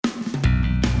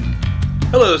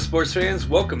Hello, sports fans.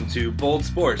 Welcome to Bold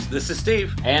Sports. This is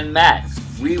Steve. And Matt.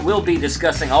 We will be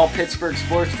discussing all Pittsburgh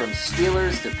sports from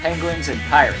Steelers to Penguins and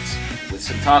Pirates, with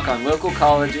some talk on local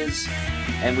colleges,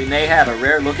 and we may have a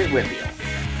rare look at Whitfield.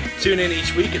 Tune in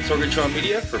each week at Sorgatron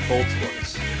Media for Bold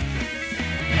Sports.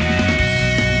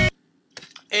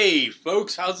 Hey,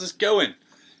 folks, how's this going?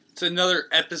 It's another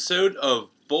episode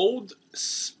of Bold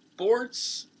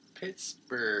Sports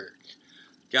Pittsburgh.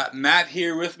 Got Matt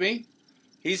here with me.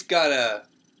 He's got a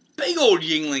big old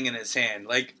Yingling in his hand.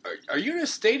 Like, are you in a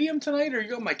stadium tonight, or are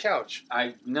you on my couch?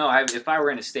 If I were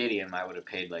in a stadium, I would have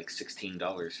paid like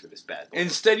 $16 for this bad boy.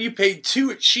 Instead, you paid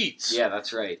 $2 at Sheets. Yeah,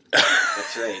 that's right.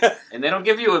 That's right. And they don't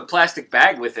give you a plastic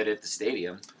bag with it at the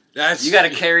stadium. You got to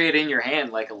carry it in your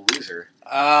hand like a loser.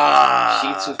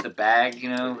 Sheets with the bag, you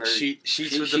know. Sheets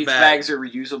with the bag. Sheets bags are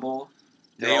reusable.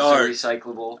 They're also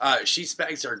recyclable. Sheets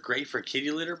bags are great for kitty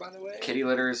litter, by the way. Kitty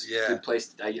litter is a good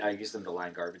place. I use them to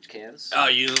line garbage cans. Oh,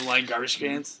 you use them to line garbage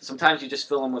cans? Sometimes you just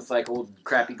fill them with like old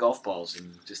crappy golf balls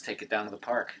and just take it down to the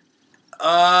park.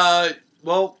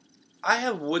 Well, I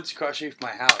have woods across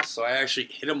my house, so I actually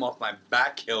hit them off my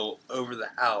back hill over the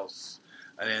house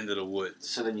at the end of the woods.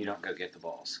 So then you don't go get the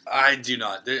balls? I do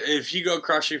not. If you go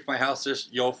across my house,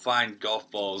 you'll find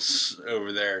golf balls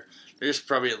over there. There's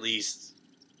probably at least,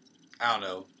 I don't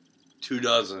know, 2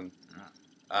 dozen,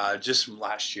 just from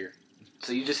last year.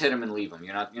 So you just hit them and leave them.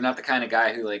 You're not the kind of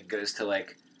guy who like goes to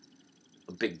like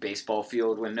a big baseball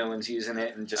field when no one's using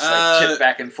it and just like chip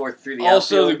back and forth through the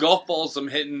Also, outfield. the golf balls I'm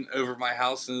hitting over my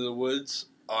house into the woods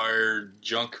are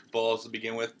junk balls to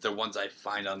begin with. They're ones I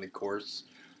find on the course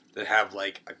that have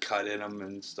like a cut in them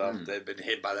and stuff that have been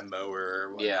hit by the mower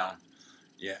or whatnot.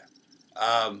 Yeah.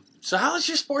 So how was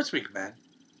your sports week, man?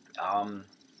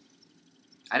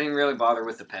 I didn't really bother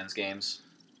with the Pens games.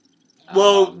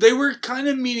 Well, they were kind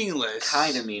of meaningless.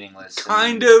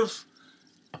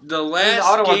 The last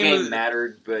Ottawa game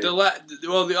mattered, but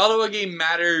the Ottawa game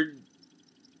mattered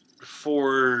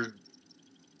for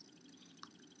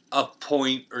a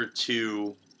point or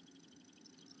two.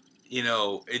 You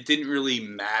know, it didn't really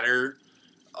matter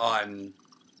on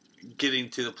getting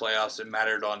to the playoffs. It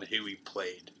mattered on who we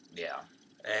played. Yeah.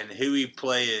 And who we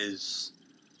play is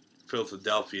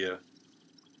Philadelphia.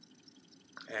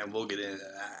 And we'll get into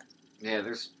that. Yeah,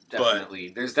 there's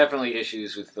definitely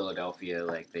issues with Philadelphia.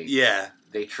 Like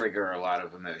they trigger a lot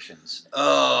of emotions.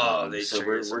 So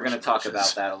we're going to talk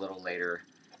about that a little later.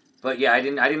 But yeah, I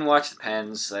didn't watch the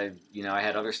Pens. I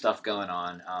had other stuff going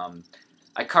on.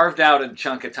 I carved out a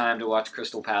chunk of time to watch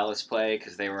Crystal Palace play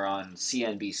because they were on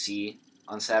CNBC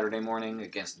on Saturday morning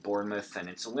against Bournemouth, and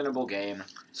it's a winnable game.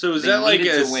 So is that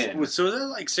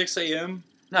like 6 a.m.?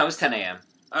 No, it was 10 a.m.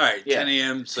 All right, yeah. 10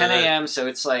 a.m. So 10 a.m. So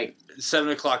it's like 7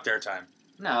 o'clock their time.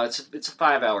 No, it's a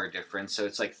 5-hour difference, so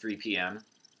it's like 3 p.m.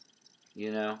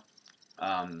 You know,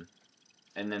 and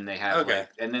then they have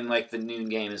the noon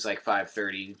game is like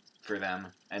 5:30 for them,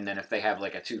 and then if they have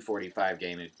like a 2:45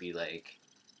 game, it'd be like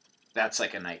that's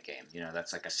like a night game. You know,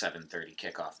 that's like a 7:30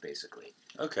 kickoff basically.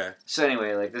 Okay. So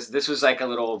anyway, like this was like a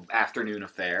little afternoon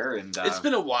affair, and it's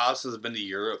been a while since I've been to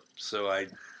Europe, so I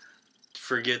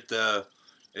forget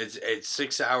It's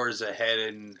 6 hours ahead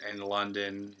in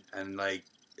London, and like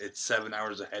it's 7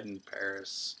 hours ahead in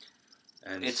Paris.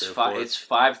 And it's It's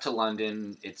 5 to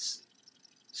London. It's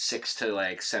 6 to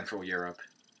like Central Europe.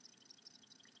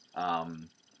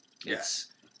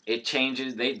 It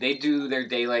changes. They do their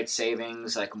daylight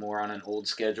savings like more on an old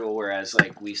schedule, whereas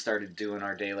like we started doing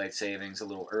our daylight savings a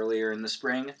little earlier in the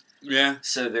spring. Yeah.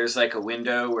 So there's like a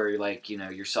window where like,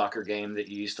 your soccer game that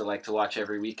you used to like to watch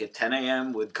every week at 10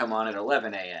 a.m. would come on at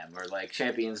 11 a.m. Or like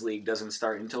Champions League doesn't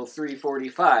start until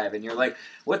 3:45. And you're like,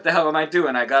 what the hell am I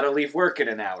doing? I got to leave work in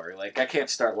an hour. Like I can't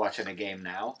start watching a game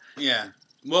now. Yeah.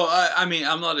 Well, I mean,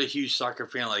 I'm not a huge soccer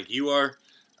fan like you are.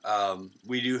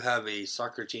 We do have a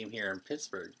soccer team here in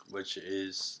Pittsburgh, which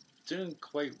is doing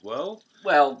quite well.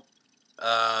 Well,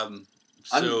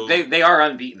 so they are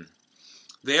unbeaten.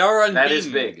 They are unbeaten. That is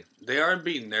big. They are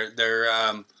unbeaten. They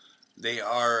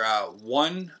are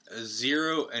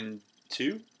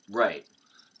 1-0-2. Right.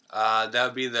 That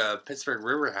would be the Pittsburgh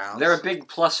Riverhounds. They're a big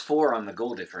 +4 on the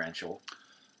goal differential.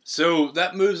 So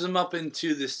that moves them up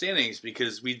into the standings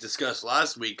because we discussed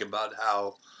last week about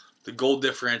how the goal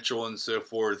differential and so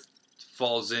forth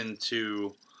falls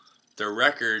into their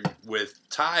record with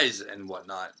ties and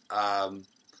whatnot.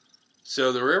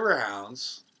 So the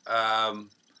Riverhounds,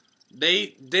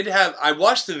 they did have. I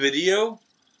watched the video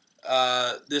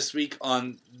this week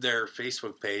on their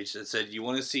Facebook page that said, "You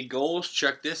want to see goals?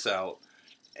 Check this out."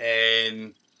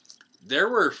 And there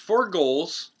were 4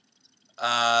 goals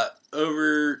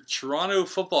over Toronto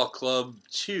Football Club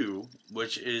 2,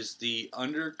 which is the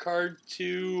undercard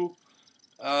to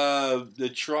the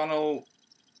Toronto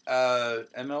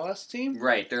MLS team.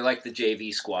 Right, they're like the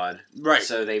JV squad. Right.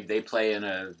 So they play in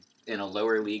a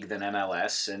lower league than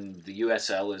MLS, and the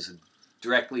USL is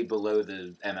directly below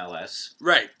the MLS.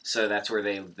 Right. So that's where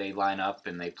they line up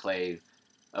and they play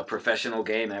a professional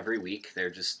game every week.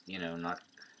 They're just,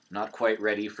 not quite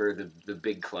ready for the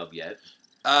big club yet.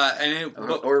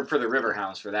 Or for the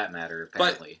Riverhounds, for that matter,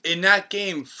 apparently. But in that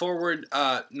game, forward,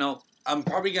 no, I'm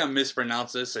probably going to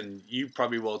mispronounce this, and you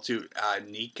probably will too,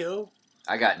 Nico?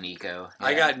 I got Nico. Yeah.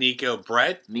 I got Nico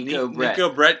Brett. Nico Brett.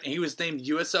 Nico Brett. He was named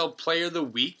USL Player of the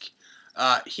Week.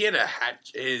 He had a hat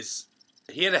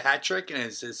trick, and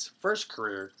it's his first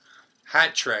career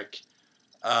hat trick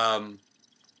in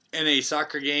a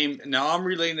soccer game. Now, I'm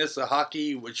relating this to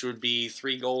hockey, which would be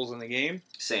 3 goals in the game.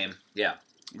 Same, yeah.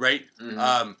 Right?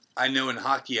 Mm-hmm. I know in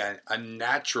hockey, a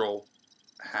natural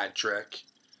hat trick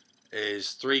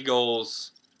is 3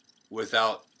 goals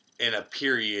in a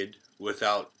period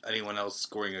without anyone else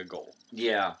scoring a goal.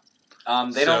 Yeah.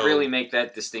 They don't really make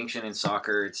that distinction in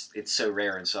soccer. It's so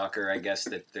rare in soccer, I guess,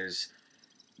 that there's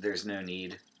no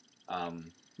need to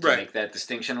make that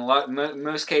distinction.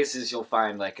 Most cases, you'll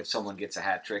find, like, if someone gets a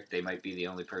hat trick, they might be the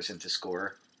only person to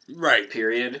score. Right.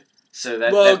 Period. So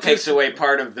that takes away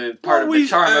part of the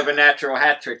charm of a natural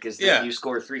hat trick is that you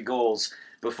score 3 goals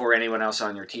before anyone else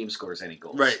on your team scores any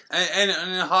goals. Right. And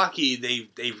in hockey,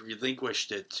 they've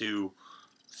relinquished it to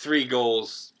 3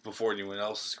 goals before anyone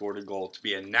else scored a goal to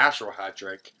be a natural hat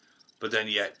trick, but then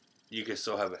yet you can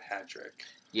still have a hat trick.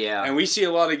 Yeah. And we see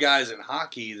a lot of guys in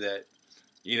hockey that,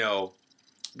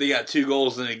 they got 2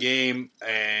 goals in a game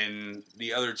and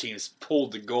the other team's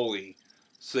pulled the goalie,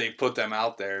 so they put them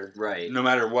out there, right? No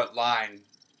matter what line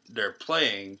they're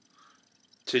playing,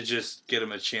 to just get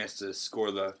them a chance to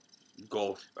score the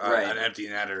goal, an empty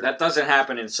netter. That doesn't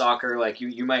happen in soccer. Like,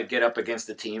 you might get up against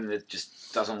a team that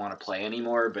just doesn't want to play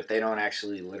anymore, but they don't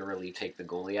actually literally take the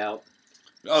goalie out.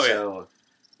 Oh, so,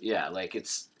 yeah, like,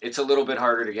 it's a little bit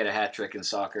harder to get a hat trick in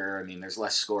soccer. I mean, there's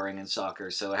less scoring in soccer,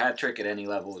 so a hat trick at any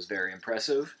level is very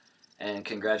impressive. And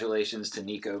congratulations to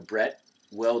Nico Brett,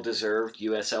 well-deserved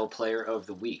USL Player of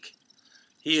the Week.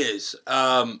 He is.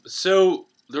 So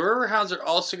the Riverhounds are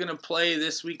also going to play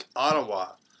this week Ottawa.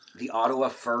 The Ottawa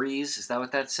Furries? Is that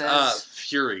what that says?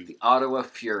 Fury. The Ottawa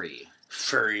Fury.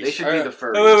 Furries. They should be the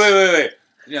Furries. Wait.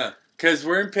 Yeah, because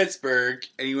we're in Pittsburgh,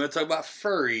 and you want to talk about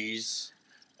furries,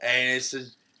 and it's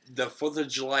the 4th of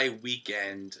July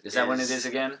weekend. Is that when it is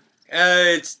again?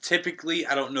 It's typically,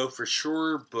 I don't know for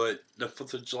sure, but the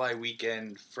 4th of July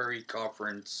weekend furry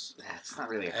conference. That's not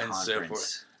really a conference. So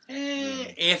forth.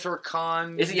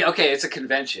 Anthrocon. It's a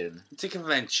convention. It's a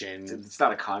convention. It's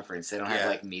not a conference. They don't have,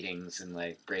 like, meetings and,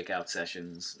 like, breakout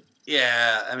sessions.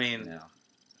 Yeah, I mean...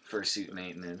 fursuit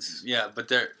maintenance. Yeah, but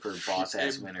they're... For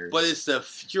boss-ass winners. But it's the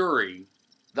Fury.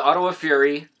 The Ottawa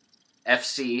Fury,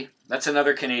 FC. That's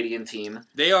another Canadian team.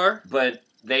 They are. But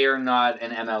they are not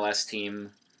an MLS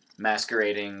team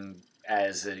masquerading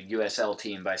as a USL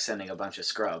team by sending a bunch of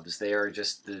scrubs. They are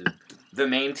just the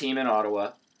main team in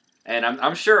Ottawa. And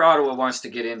I'm sure Ottawa wants to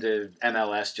get into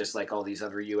MLS just like all these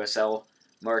other USL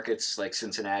markets, like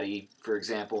Cincinnati, for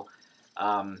example.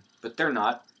 But they're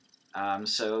not.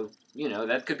 So,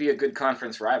 that could be a good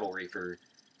conference rivalry for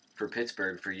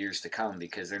Pittsburgh for years to come,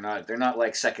 because they're not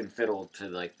like second fiddle to,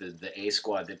 like, the A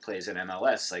squad that plays in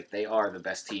MLS. Like, they are the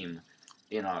best team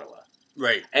in Ottawa.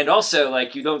 Right. And also,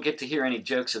 like, you don't get to hear any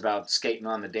jokes about skating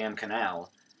on the damn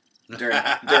canal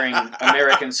during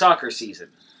American soccer season.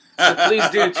 So please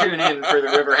do tune in for the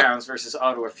Riverhounds versus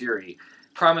Ottawa Fury.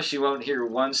 Promise you won't hear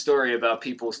one story about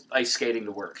people ice skating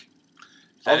to work.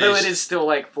 Although it is still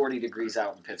like 40 degrees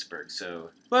out in Pittsburgh, so...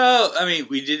 Well, I mean,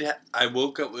 we did... I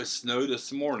woke up with snow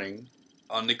this morning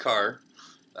on the car.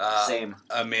 Same.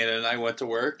 Amanda and I went to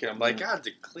work, and I'm like, God,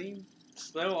 to clean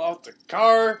snow off the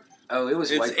car. Oh, it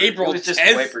was April 10th. It was just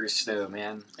wipers snow,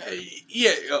 man.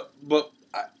 Yeah, but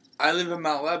I live in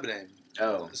Mount Lebanon.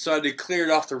 Oh. So I had to clear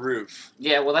it off the roof.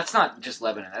 Yeah, well, that's not just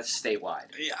Lebanon. That's statewide.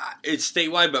 Yeah, it's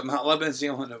statewide, but Mount Lebanon's the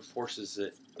only one that enforces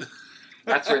it.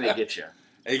 That's where they get you.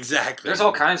 Exactly. There's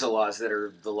all kinds of laws that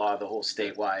are the law of the whole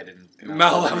statewide. And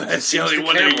Mount Lebanon's the only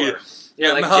one that you...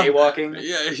 Yeah, like jaywalking.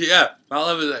 Yeah. Mount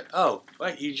Lebanon's like, oh,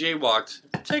 wait, you jaywalked.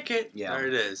 Ticket. Yeah. There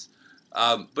it is.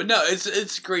 But no,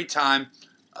 it's a great time.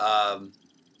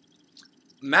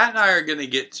 Matt and I are going to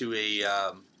get to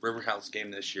a Riverhounds game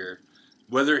this year.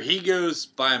 Whether he goes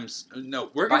by himself... No,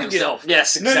 we're going to get... himself.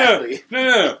 Yes, exactly.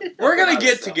 No. We're going to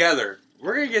get together.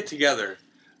 We're going to get together.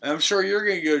 And I'm sure you're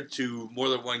going to go to more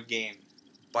than one game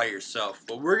by yourself.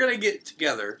 But we're going to get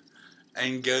together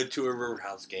and go to a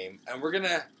Riverhounds game. And we're going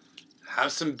to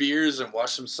have some beers and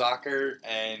watch some soccer,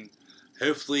 and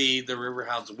hopefully the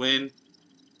Riverhounds win.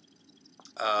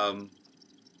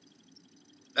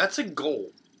 That's a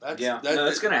goal. That's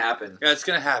going to happen. Yeah, it's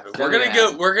going to happen. We're going to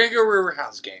go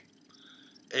Riverhounds game.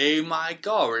 Oh my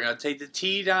God, we're going to take the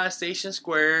T down to Station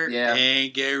Square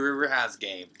and get a Riverhounds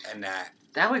game. And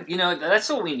that would, that's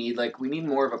what we need. Like, we need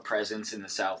more of a presence in the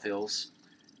South Hills.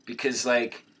 Because,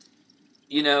 like,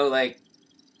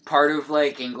 part of,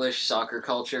 like, English soccer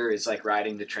culture is, like,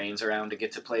 riding the trains around to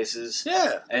get to places.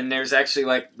 Yeah. And there's actually,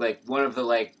 like one of the,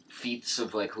 like, feats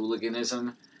of, like,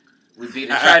 hooliganism would be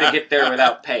to try to get there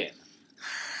without paying.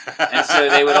 And so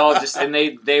they would all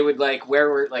they would, like,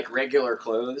 wear, like, regular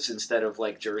clothes instead of,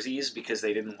 like, jerseys because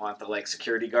they didn't want the, like,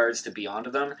 security guards to be onto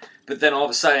them. But then all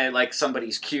of a sudden, like,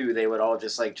 somebody's cue, they would all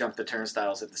just, like, jump the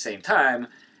turnstiles at the same time.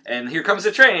 And here comes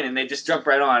the train, and they just jump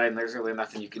right on, and there's really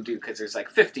nothing you can do because there's, like,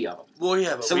 50 of them. Well,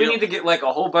 yeah, but so we need to get, like,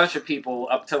 a whole bunch of people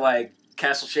up to, like,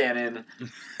 Castle Shannon,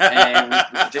 and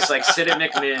we just, like, sit at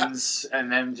McMinn's,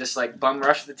 and then just, like, bum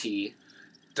rush the T.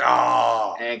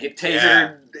 Oh, and get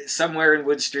tasered somewhere in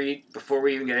Wood Street before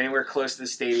we even get anywhere close to the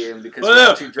stadium because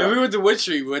we're too drunk. If we went to Wood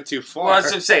Street, we went too far. Well, that's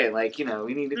what I'm saying. Like, you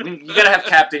gotta have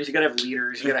captains, you gotta have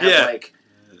leaders, you gotta have, like,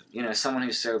 someone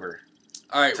who's sober.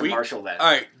 All right, to marshal that. All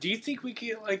right, do you think we could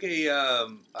get like a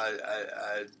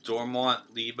Dormont,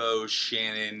 Lebo,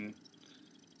 Shannon,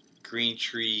 Green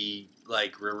Tree,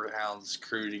 like Riverhounds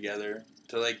crew together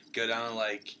to like go down and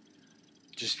like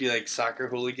just be like soccer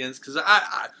hooligans? Because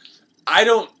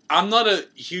I'm not a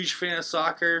huge fan of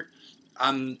soccer.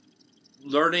 I'm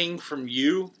learning from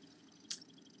you,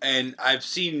 and I've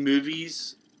seen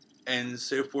movies and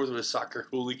so forth with soccer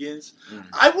hooligans. Mm.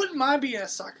 I wouldn't mind being a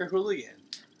soccer hooligan.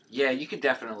 Yeah, you could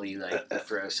definitely, like,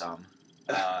 throw some.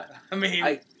 I mean...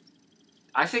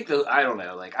 I think, I don't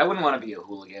know, like, I wouldn't want to be a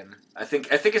hooligan. I think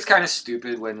it's kind of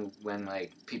stupid when,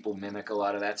 like, people mimic a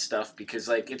lot of that stuff, because,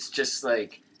 like, it's just,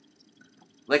 like,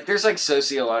 there's, like,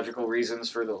 sociological reasons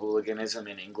for the hooliganism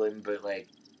in England, but, like,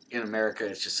 in America,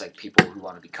 it's just, like, people who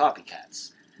want to be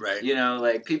copycats. Right.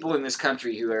 Like, people in this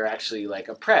country who are actually, like,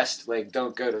 oppressed, like,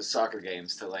 don't go to soccer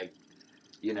games to, like,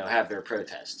 have their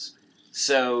protests.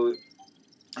 So...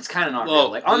 it's kind of not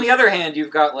real. Like, on the other hand, you've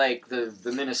got, like, the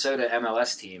Minnesota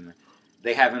MLS team.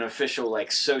 They have an official, like,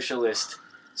 socialist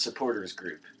supporters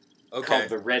group called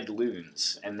the Red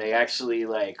Loons. And they actually,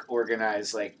 like,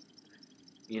 organize, like,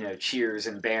 cheers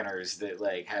and banners that,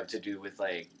 like, have to do with,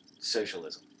 like,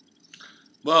 socialism.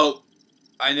 Well,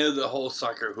 I know the whole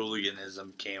soccer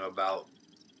hooliganism came about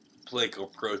political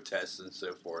protests and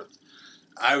so forth.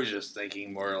 I was just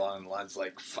thinking more along the lines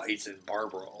like fights and bar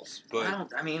brawls. But I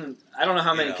don't know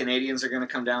how many Canadians are going to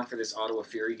come down for this Ottawa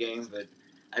Fury game, but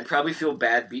I'd probably feel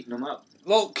bad beating them up.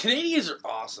 Well, Canadians are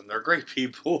awesome. They're great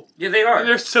people. Yeah, they are. And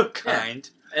they're so kind.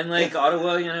 Yeah. And like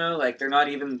Ottawa, like they're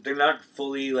not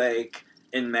fully like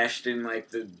enmeshed in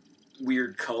like the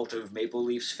weird cult of Maple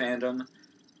Leafs fandom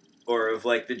or of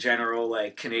like the general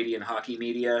like Canadian hockey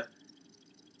media.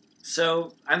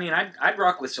 So, I mean, I'd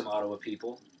rock with some Ottawa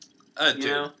people.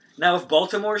 Now, if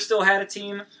Baltimore still had a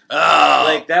team,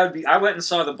 like that would be. I went and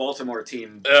saw the Baltimore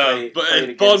team. But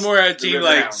if Baltimore had a team,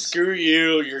 like screw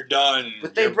you, you're done.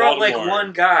 But they brought Baltimore. Like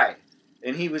one guy,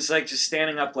 and he was like just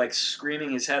standing up, like screaming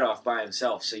his head off by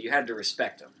himself. So you had to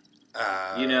respect him.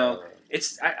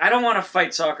 It's. I don't want to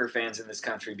fight soccer fans in this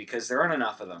country because there aren't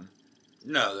enough of them.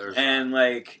 No, there's. And not.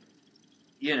 Like,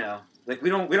 like we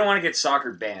don't want to get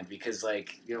soccer banned because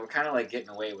like we're kind of like getting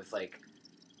away with like,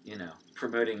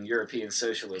 promoting European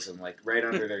socialism, like, right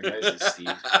under their noses,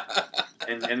 Steve.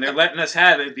 And they're letting us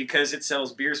have it because it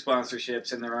sells beer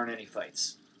sponsorships and there aren't any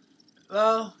fights.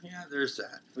 Well, yeah, there's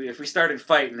that. If we started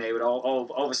fighting, they would all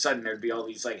of a sudden there'd be all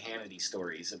these, like, Hannity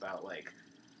stories about, like,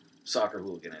 soccer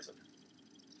hooliganism.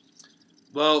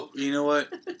 Well, you know what?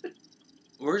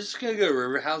 We're just going to go to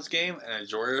Riverhounds game and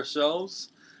enjoy ourselves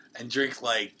and drink,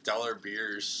 like, dollar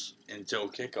beers until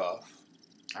kickoff.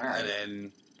 All right. And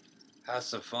then have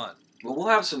some fun. Well, we'll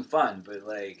have some fun, but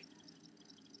like,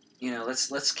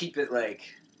 let's keep it like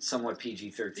somewhat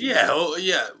PG-13.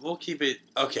 Yeah, we'll keep it.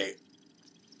 Okay,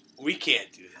 we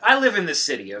can't do that. I live in the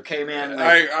city, okay, man.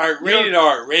 Like, all right, rated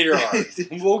R.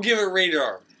 We'll give it rated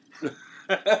R.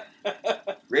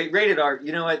 Rated R.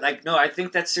 You know what? Like, no, I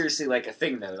think that's seriously like a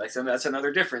thing though. Like, that's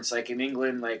another difference. Like in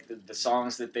England, like the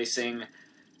songs that they sing,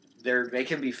 they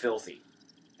can be filthy.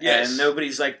 Yes. And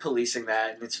nobody's, like, policing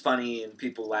that, and it's funny, and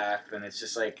people laugh, and it's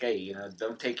just like, hey,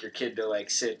 don't take your kid to, like,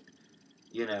 sit,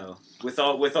 with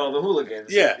all the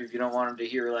hooligans if you don't want him to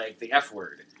hear, like, the F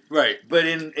word. Right. But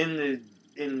in the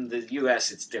in the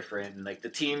U.S. it's different. And, like, the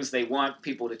teams, they want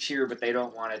people to cheer, but they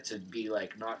don't want it to be,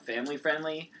 like, not family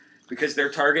friendly because their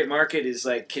target market is,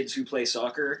 like, kids who play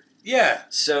soccer. Yeah.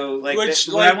 So, like, which,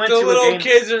 like, the little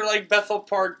kids are, like, Bethel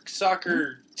Park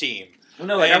soccer team. Well,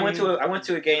 no, like, I went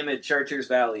to a game at Chartiers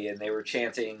Valley, and they were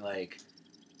chanting, like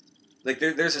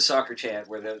there's a soccer chant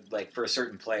where they like for a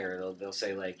certain player they'll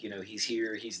say like, you know, he's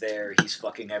here, he's there, he's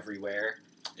fucking everywhere.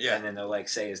 Yeah. And then they'll like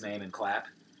say his name and clap.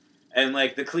 And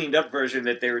like the cleaned up version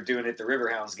that they were doing at the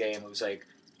Riverhounds game, it was like,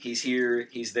 he's here,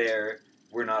 he's there,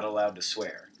 we're not allowed to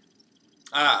swear.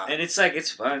 Ah. And it's like, it's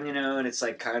fun, you know, and it's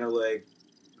like kind of like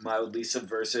mildly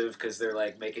subversive because they're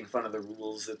like making fun of the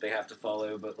rules that they have to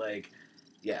follow, but like,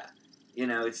 yeah. You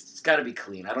know, it's got to be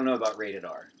clean. I don't know about rated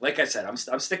R. Like I said, I'm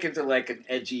sticking to like an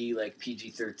edgy, like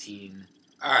PG-13.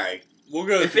 All right, we'll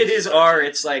go. If it is R,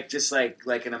 it's like just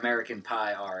like an American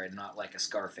Pie R, and not like a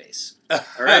Scarface. All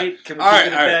right, can we keep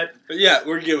it at that? Yeah,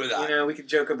 we're good with that. You know, we could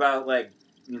joke about like,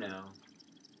 you know,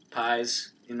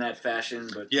 pies in that fashion,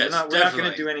 but yes, we're not going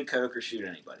to do any coke or shoot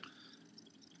anybody.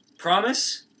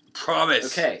 Promise?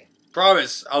 Promise. Okay.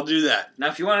 Promise. I'll do that. Now,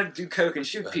 if you want to do coke and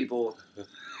shoot people.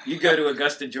 You go to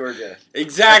Augusta, Georgia.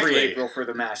 Exactly. Every April for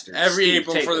the Masters. Every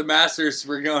April for the Masters,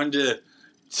 we're going to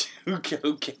do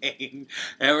cocaine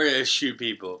and we're going to shoot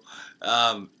people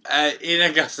in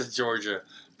Augusta, Georgia,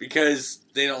 because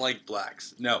they don't like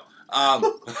blacks. No.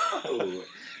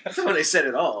 That's not what they said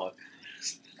at all.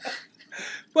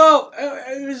 Well,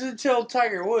 it was until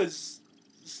Tiger Woods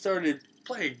started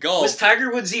playing golf. Was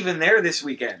Tiger Woods even there this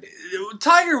weekend?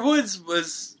 Tiger Woods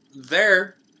was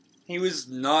there. He was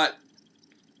not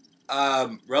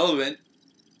relevant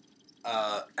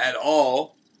at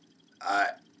all,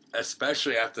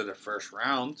 especially after the first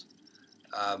round.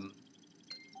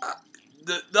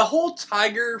 The whole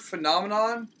Tiger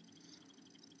phenomenon,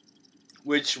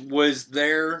 which was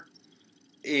there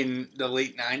in the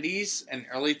late 90s and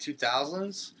early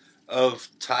 2000s of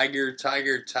Tiger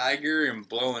and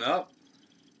blowing up,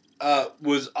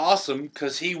 was awesome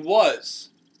because he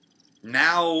was.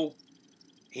 Now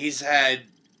he's had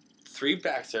 3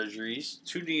 back surgeries,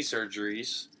 2 knee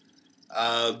surgeries,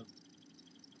 and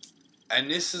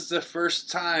this is the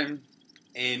first time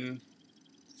in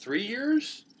 3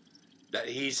 years that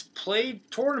he's played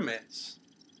tournaments,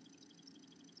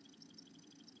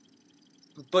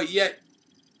 but yet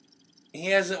he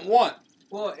hasn't won.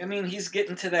 Well, I mean, he's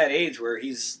getting to that age where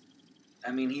he's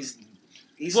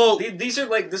well, these are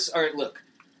like this. All right, look,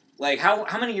 like how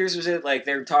many years was it? Like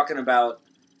they're talking about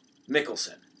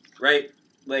Mickelson, right?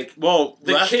 Like, well,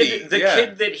 the kid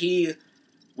that he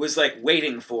was like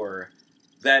waiting for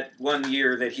that one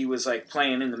year that he was like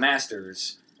playing in the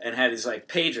Masters and had his like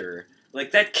pager,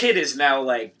 like that kid is now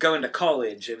like going to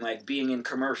college and like being in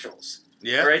commercials.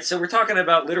 Yeah. Right. So we're talking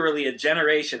about literally a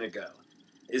generation ago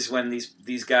is when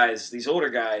these guys, these older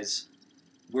guys,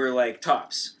 were like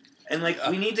tops, and like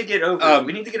we need to get over.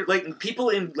 We need to get like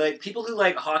people who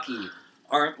like hockey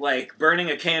aren't like burning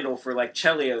a candle for like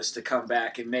Chelios to come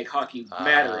back and make hockey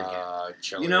matter again.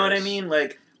 Chelios. You know what I mean?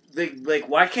 Like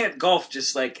why can't golf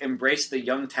just like embrace the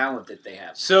young talent that they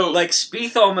have? So like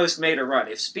Spieth almost made a run.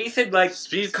 If Spieth had like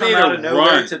come out of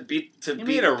nowhere to beat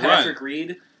Patrick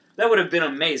Reed, that would have been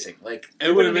amazing. Like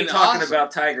we wouldn't be talking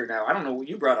about Tiger now. I don't know.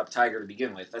 You brought up Tiger to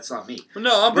begin with. That's not me. Well,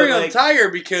 no, I'm bringing up Tiger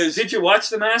because did you watch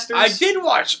the Masters? I did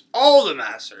watch all the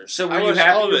Masters. So were you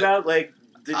happy about like?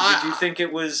 Did you think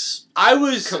it was? I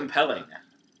was compelling.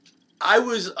 I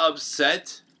was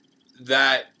upset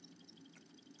that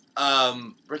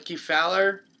Ricky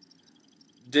Fowler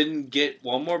didn't get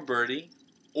one more birdie,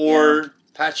 or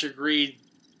Patrick Reed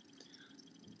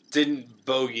didn't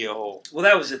bogey a hole. Well,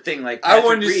 that was the thing. Like I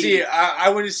wanted to see, I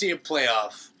wanted to see a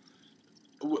playoff,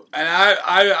 and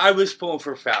I was pulling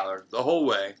for Fowler the whole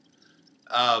way.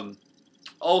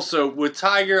 Also with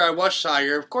Tiger, I watched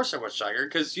Tiger. Of course, I watched Tiger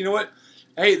because you know what.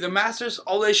 Hey, the Masters,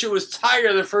 all they showed was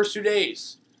Tiger the first 2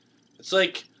 days. It's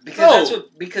like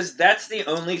because that's the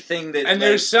only thing that and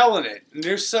they're selling it. And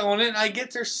they're selling it, and I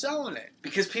get they're selling it.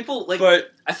 Because people like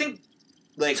but I think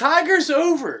like Tiger's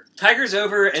over.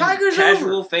 And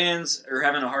casual fans are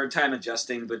having a hard time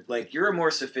adjusting, but like you're a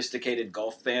more sophisticated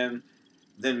golf fan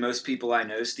than most people I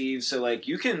know, Steve. So like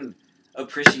you can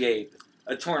appreciate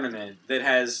a tournament that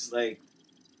has like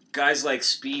guys like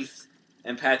Spieth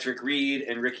and Patrick Reed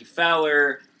and Ricky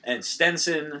Fowler and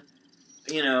Stenson,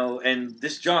 you know, and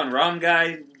this Jon Rahm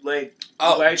guy, like...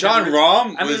 Jon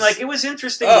Rahm? I mean, like, it was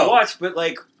interesting to watch, but,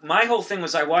 like, my whole thing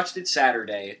was I watched it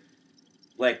Saturday,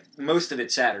 like, most of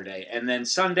it Saturday, and then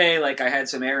Sunday, like, I had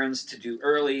some errands to do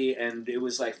early, and it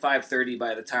was, like, 5:30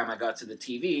 by the time I got to the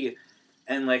TV,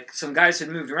 And, like, some guys had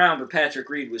moved around, but Patrick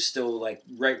Reed was still, like,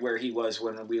 right where he was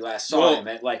when we last saw him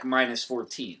at, like, minus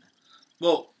 14.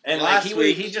 Well, and, like,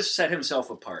 he just set himself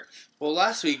apart. Well,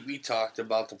 last week we talked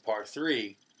about the par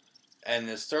 3 and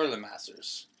the Sterling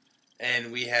Masters.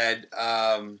 And we had,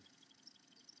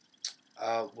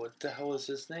 what the hell was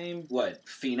his name? What?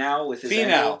 Finau with his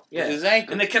ankle? Yeah. With his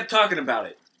ankle. And they kept talking about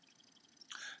it.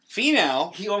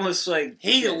 Finau. He almost, like...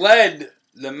 He led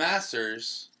the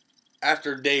Masters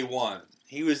after day 1.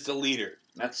 He was the leader.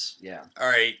 That's, yeah. All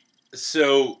right.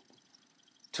 So,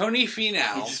 Tony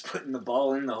Finau... He's just putting the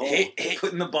ball in the hole.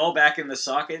 Putting the ball back in the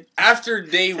socket. After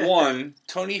day 1,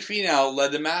 Tony Finau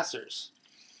led the Masters.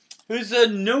 Who's a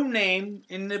no-name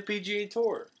in the PGA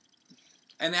Tour.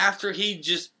 And after he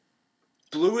just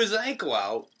blew his ankle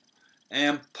out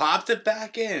and popped it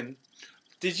back in...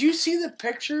 Did you see the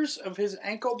pictures of his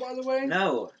ankle, by the way?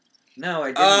 No,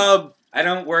 I didn't. I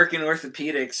don't work in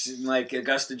orthopedics in, like,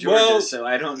 Augusta, Georgia, so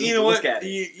I don't need to look at it.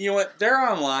 You know what? They're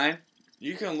online.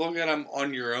 You can look at them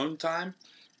on your own time.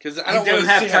 Because I don't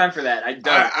have time for that.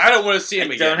 I don't want to see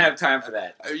him again. I don't have time for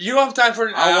that. You don't have time for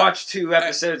it? I'll watch 2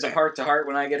 episodes of Heart to Heart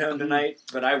when I get home tonight,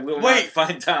 but I will not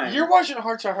find time. You're watching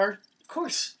Heart to Heart? Of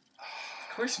course.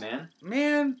 Of course, man.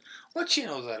 Man, what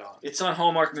channel is that on? It's on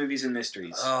Hallmark Movies and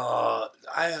Mysteries. I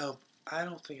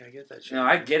don't think I get that channel.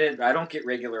 No, I get it. I don't get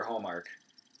regular Hallmark.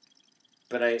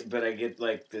 But I get,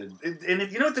 like,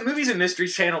 and you know what? The Movies and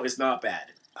Mysteries channel is not bad.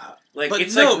 Like,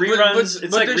 it's like reruns.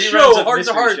 It's like reruns of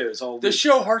mystery shows all week. The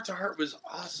show Heart to Heart was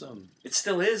awesome. It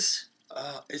still is.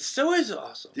 It still is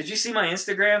awesome. Did you see my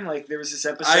Instagram? Like, there was this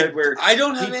episode where I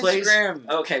don't have Instagram.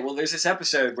 Okay, well, there's this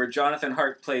episode where Jonathan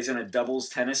Hart plays in a doubles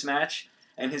tennis match,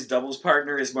 and his doubles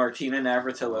partner is Martina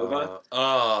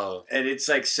Navratilova. And it's,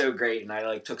 like, so great, and I,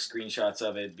 like, took screenshots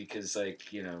of it because,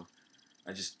 like, you know,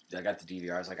 I got the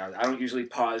DVR. I was like, I don't usually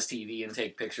pause TV and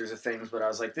take pictures of things, but I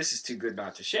was like, this is too good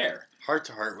not to share. Heart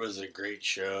to Heart was a great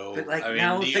show. But, like, I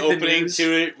now mean, the opening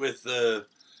to it with the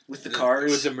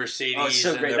cars, with the Mercedes, oh, it's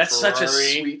so great. And That's Ferrari, such a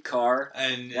sweet car.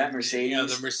 And that Mercedes, you know,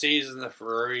 the Mercedes and the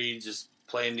Ferrari just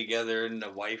playing together, and the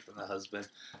wife and the husband,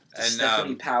 and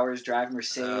Stephanie Powers drive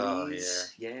Mercedes. Oh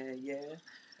yeah.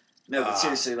 No, but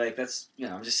seriously, like, that's, you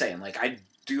know, I'm just saying, like, I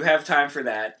do have time for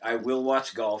that. I will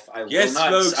watch golf. I will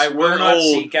not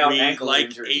seek out ankle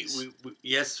injuries.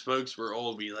 Yes, folks, we're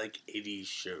old. We like 80s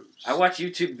shows. I watch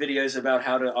YouTube videos about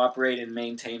how to operate and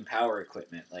maintain power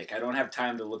equipment. Like, I don't have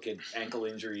time to look at ankle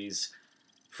injuries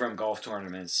from golf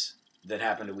tournaments that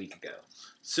happened a week ago.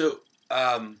 So,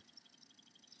 Heart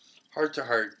to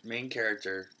Heart, main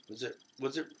character, was it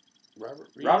Robert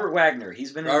Reed? Robert Wagner.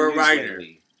 He's been in the news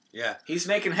lately. Yeah. He's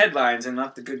making headlines and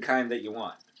not the good kind that you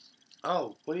want.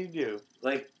 Oh, what do you do?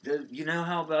 Like, you know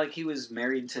how, like, he was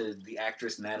married to the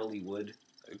actress Natalie Wood?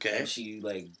 Okay. And she,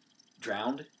 like,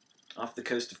 drowned off the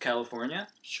coast of California?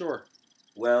 Sure.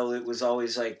 Well, it was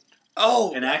always, like,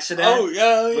 an accident. Oh,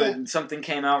 yeah. But something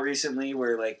came out recently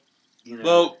where, like, you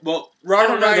know... Well, Robert I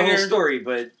don't know Wagner, the whole story,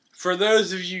 but... For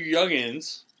those of you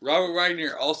youngins, Robert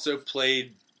Wagner also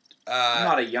played... I'm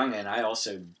not a youngin'. I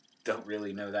also... don't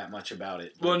really know that much about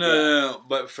it. Well, no.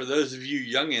 But for those of you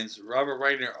youngins, Robert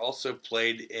Wagner also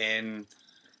played in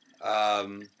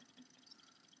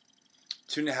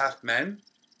 2.5 Men.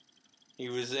 He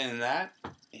was in that.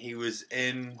 He was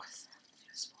in...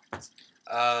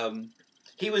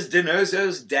 he was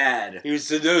DiNozzo's dad. He was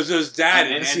DiNozzo's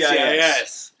dad in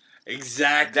NCIS.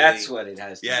 Exactly. That's what it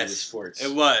has to do with sports.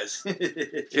 It was.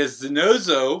 Because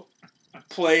DiNozzo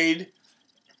played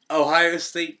Ohio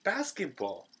State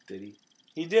basketball. Did he?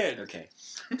 He did. Okay.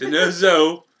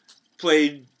 DiNozzo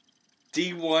played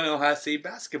D1 Ohio State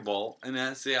basketball in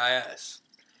NCIS.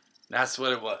 That's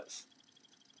what it was.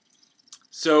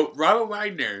 So, Robert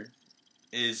Wagner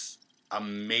is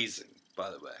amazing, by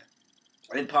the way.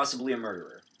 And possibly a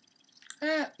murderer.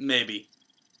 Maybe.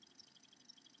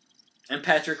 And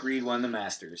Patrick Reed won the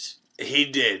Masters. He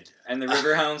did. And the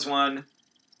Riverhounds won.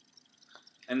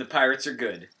 And the Pirates are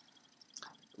good.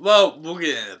 Well, we'll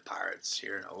get into the Pirates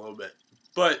here in a little bit.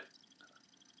 But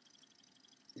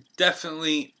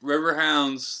definitely,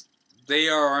 Riverhounds, they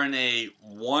are on a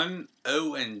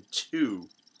 1-0-2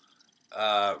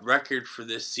 record for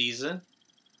this season.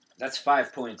 That's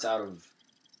 5 points out of...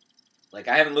 Like,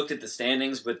 I haven't looked at the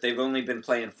standings, but they've only been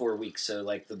playing 4 weeks. So,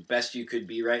 like, the best you could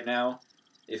be right now,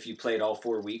 if you played all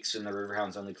 4 weeks, and the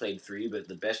Riverhounds only played 3, but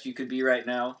the best you could be right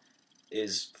now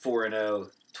is 4-0,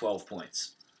 12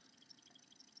 points.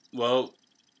 Well,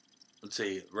 let's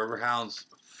see. Riverhounds,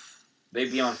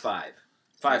 they'd be on 5.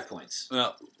 5 points.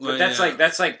 Well, but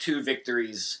that's like 2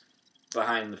 victories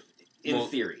behind in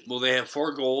theory. Well, they have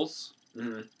 4 goals,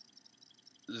 mm-hmm.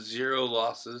 0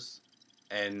 losses,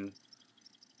 and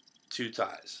 2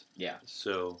 ties. Yeah.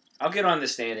 So I'll get on the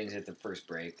standings at the first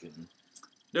break.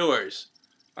 No worries.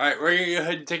 All right, we're going to go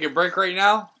ahead and take a break right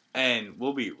now, and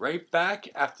we'll be right back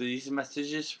after these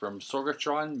messages from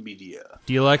Sorgatron Media.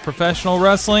 Do you like professional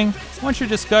wrestling? Want your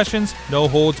discussions no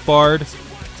holds barred?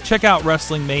 Check out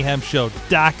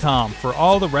WrestlingMayhemShow.com for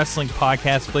all the wrestling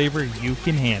podcast flavor you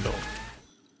can handle.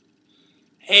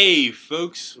 Hey,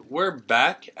 folks, we're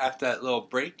back after that little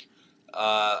break.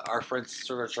 Our friends at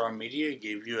Sorgatron Media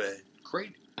gave you a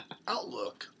great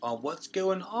outlook on what's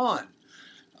going on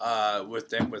with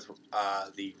them, with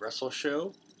the Wrestle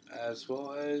Show, as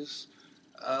well as,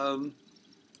 awesome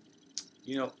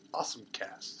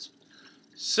casts.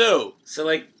 So,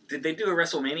 like, did they do a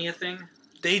WrestleMania thing?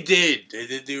 They did. They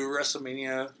did do a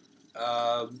WrestleMania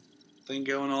thing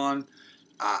going on.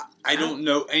 I don't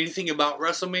know anything about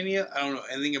WrestleMania. I don't know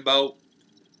anything about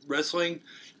wrestling.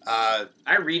 I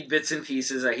read bits and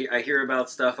pieces. I hear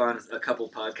about stuff on a couple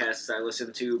podcasts I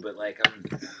listen to, but like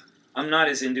I'm not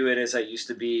as into it as I used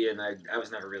to be, and I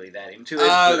was never really that into it.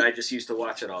 But I just used to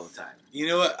watch it all the time. You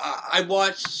know what? I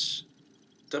watched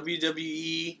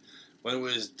WWE when it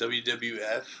was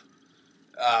WWF,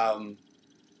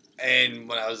 and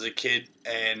when I was a kid,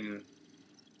 and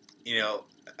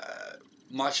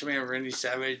Macho Man Randy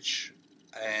Savage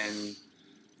and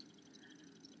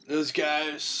those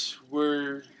guys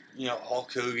were,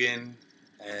 Hulk Hogan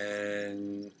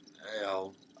and,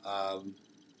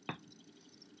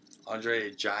 Andre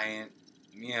the Giant.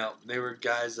 They were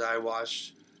guys that I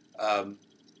watched.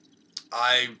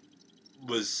 I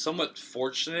was somewhat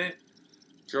fortunate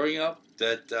growing up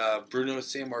that Bruno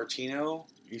Sammartino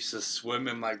used to swim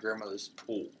in my grandmother's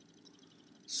pool.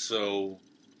 So...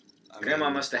 Grandma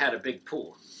must have had a big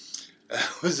pool.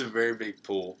 It was a very big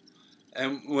pool.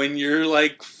 And when you're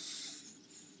like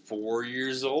 4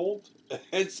 years old,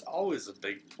 it's always a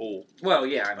big pool. Well,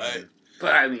 yeah,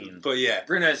 But yeah.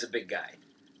 Bruno's a big guy.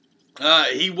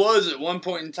 He was at one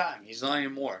point in time. He's not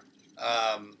anymore.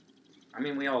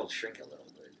 We all shrink a little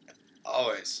bit.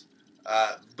 Always.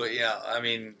 But yeah,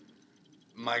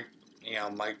 my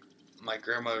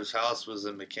grandmother's house was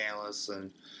in McCandless, and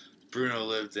Bruno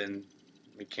lived in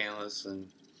McCandless, and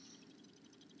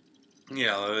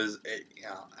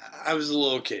I was a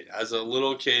little kid. I was a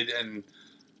little kid, and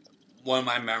one of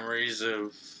my memories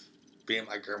of being at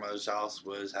my grandmother's house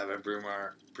was having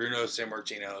Bruno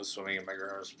Sammartino swimming in my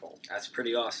grandmother's pool. That's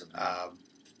pretty awesome. Awesome.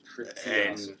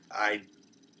 I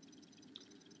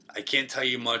can't tell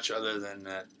you much other than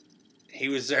that he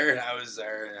was there and I was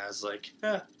there, and I was like,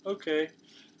 okay.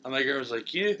 And my girl was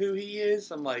like, you know who he is?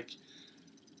 I'm like,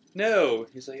 no.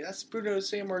 He's like, that's Bruno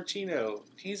Sammartino.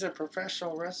 He's a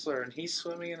professional wrestler, and he's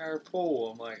swimming in our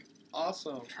pool. I'm like,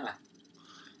 awesome.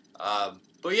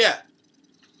 But yeah.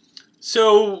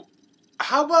 So,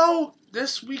 how about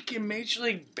this week in Major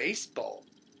League Baseball?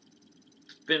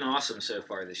 It's been awesome so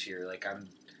far this year. Like,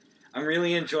 I'm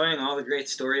really enjoying all the great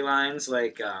storylines,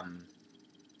 like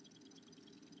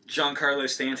Giancarlo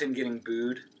Stanton getting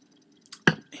booed.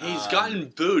 He's gotten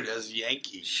booed as a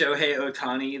Yankee. Shohei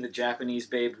Ohtani, the Japanese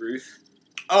Babe Ruth.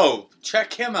 Oh,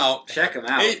 check him out. Check him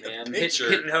out, man.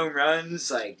 Hitting home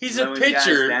runs, like he's a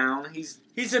pitcher. Down.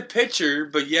 He's a pitcher,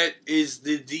 but yet is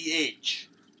the DH.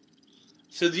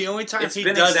 So the only time it's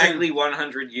been exactly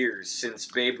 100 years since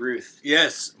Babe Ruth.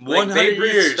 Yes, 100 Babe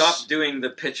years. Ruth stopped doing the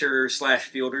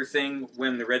pitcher/fielder thing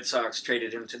when the Red Sox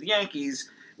traded him to the Yankees,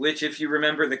 which, if you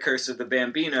remember, the Curse of the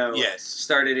Bambino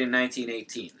started in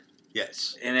 1918.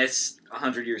 Yes. And it's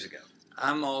 100 years ago.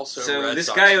 I'm also so a Red this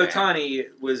Sox guy fan. Ohtani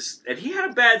and he had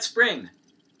a bad spring.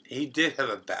 He did have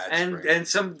a bad spring.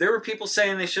 And there were people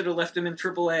saying they should have left him in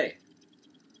AAA.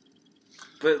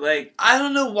 But I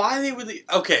don't know why they would leave.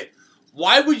 Okay,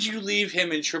 why would you leave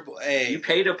him in AAA? You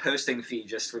paid a posting fee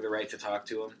just for the right to talk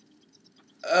to him.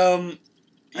 Yeah.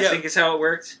 I think it's how it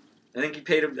worked. I think you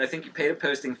paid a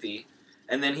posting fee,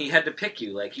 and then he had to pick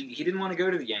you. Like he didn't want to go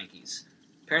to the Yankees.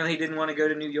 Apparently, he didn't want to go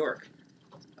to New York.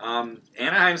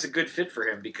 Anaheim's a good fit for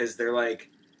him because they're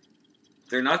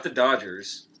not the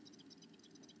Dodgers.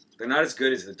 They're not as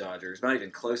good as the Dodgers. Not even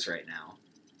close right now.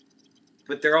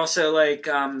 But they're also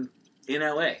in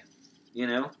LA,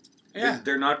 Yeah.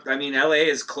 They're not. LA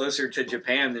is closer to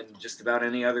Japan than just about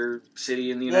any other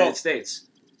city in the United States.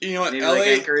 You know what? Maybe LA,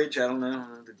 Anchorage. I don't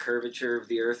know the curvature of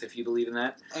the Earth, if you believe in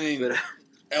that.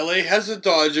 LA has the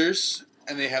Dodgers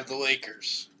and they have the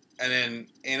Lakers. And then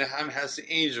Anaheim has the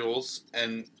Angels,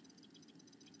 and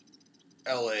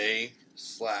LA/Anaheim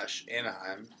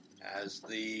has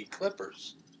the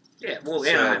Clippers. Yeah, well,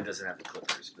 Anaheim doesn't have the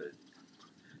Clippers, but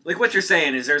what you're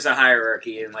saying is there's a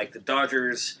hierarchy, and the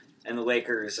Dodgers and the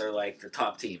Lakers are the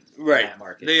top team in that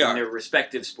market in their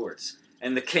respective sports,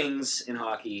 and the Kings in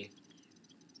hockey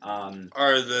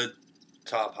Are the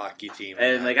top hockey team.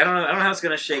 And like I don't know how it's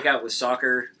gonna shake out with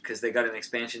soccer because they got an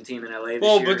expansion team in LA this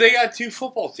year. But they got 2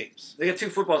 football teams. They got 2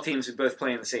 football teams who both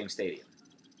play in the same stadium.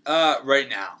 Right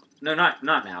now. No, not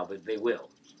now, but they will.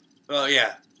 Well,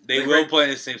 yeah, they will play in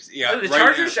the same. Yeah, the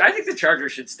Chargers. I think the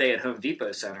Chargers should stay at Home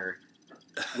Depot Center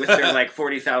with their like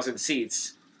 40,000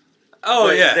 seats. Oh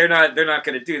but yeah, they're not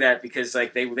going to do that because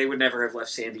like they would never have left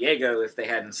San Diego if they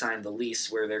hadn't signed the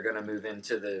lease where they're going to move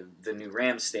into the new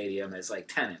Rams stadium as like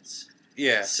tenants.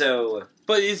 Yeah. So,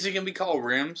 but is it going to be called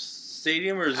Rams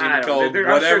Stadium or is it going to be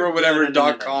called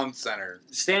whatever.com Center?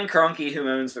 Stan Kroenke, who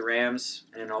owns the Rams,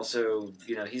 and also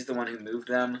he's the one who moved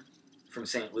them from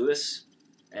St. Louis,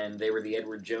 and they were the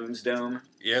Edward Jones Dome.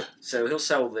 Yep. So he'll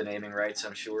sell the naming rights,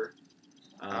 I'm sure.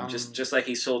 Just like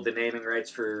he sold the naming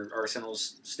rights for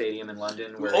Arsenal's stadium in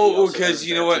London. Because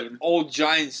you know what? Team. Old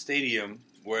Giants Stadium,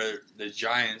 where the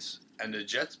Giants and the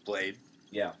Jets played.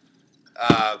 Yeah.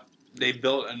 They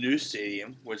built a new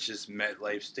stadium, which is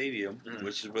MetLife Stadium,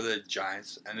 which is where the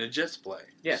Giants and the Jets play.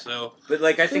 Yeah. So, but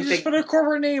like I think they just put a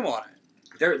corporate name on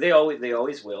it. They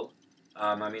always will.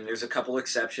 I mean, there's a couple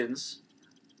exceptions,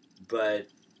 but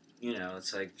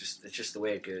it's like it's just the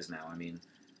way it goes now. I mean,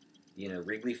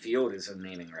 Wrigley Field is in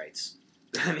naming rights.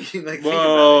 I mean, like think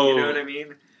about it. You know what I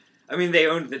mean? I mean, they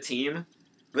owned the team,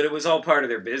 but it was all part of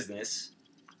their business.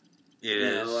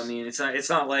 I mean, it's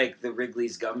not like the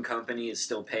Wrigley's Gum Company is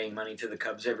still paying money to the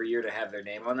Cubs every year to have their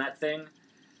name on that thing.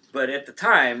 But at the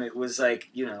time, it was like,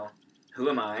 who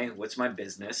am I? What's my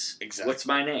business? Exactly. What's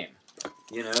my name?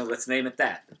 Let's name it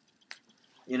that.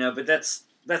 But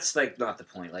that's like not the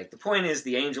point. Like the point is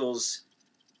the Angels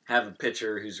have a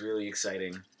pitcher who's really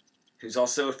exciting, who's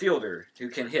also a fielder who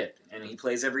can hit, and he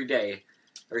plays every day.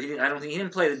 Or he didn't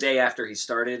play the day after he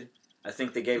started. I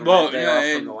think they gave him a day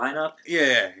off from the lineup.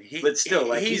 Yeah, but still,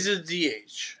 like he's a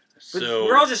DH. So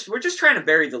we're just trying to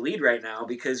bury the lead right now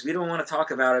because we don't want to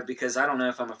talk about it because I don't know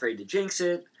if I'm afraid to jinx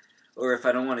it or if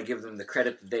I don't want to give them the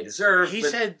credit that they deserve. He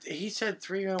said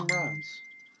 3 home runs.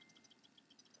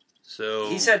 So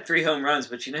he's had 3 home runs,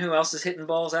 but you know who else is hitting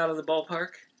balls out of the ballpark?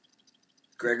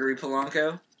 Gregory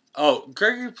Polanco. Oh,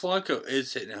 Gregory Polanco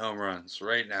is hitting home runs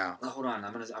right now. Oh, hold on,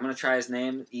 I'm gonna try his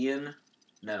name. Ian?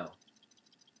 No.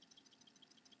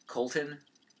 Colton?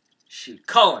 Shoot.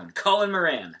 Colin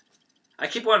Moran. I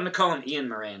keep wanting to call him Ian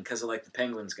Moran because of like the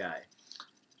Penguins guy.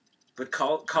 But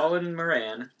Colin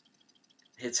Moran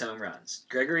hits home runs.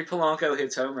 Gregory Polanco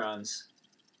hits home runs.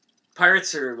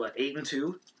 Pirates are,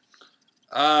 8-2?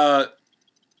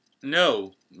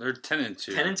 No. They're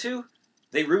 10-2. 10-2?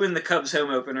 They ruined the Cubs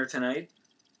home opener tonight.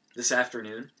 This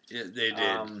afternoon. Yeah, they did.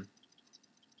 And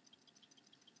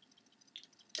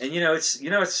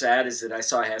what's sad is that I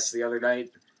saw Hess the other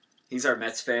night. He's our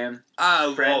Mets fan.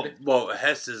 Friend. Well,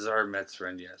 Hess is our Mets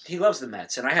friend, yes. He loves the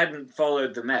Mets, and I hadn't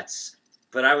followed the Mets.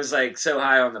 But I was like so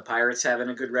high on the Pirates having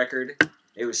a good record.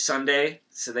 It was Sunday,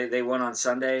 so they won on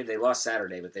Sunday. They lost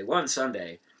Saturday, but they won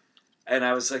Sunday. And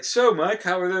I was like, so Mike,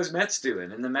 how are those Mets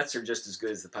doing? And the Mets are just as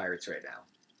good as the Pirates right now.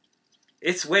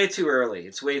 It's way too early.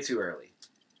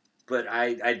 But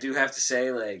I do have to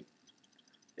say, like,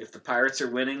 if the Pirates are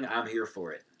winning, I'm here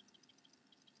for it.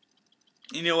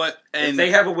 You know what? And if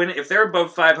they have a win, if they're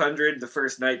above 500 the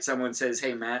first night, someone says,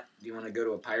 "Hey Matt, do you want to go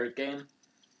to a Pirate game?"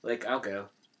 Like, I'll go.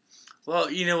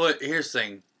 Well, you know what? Here's the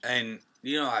thing, and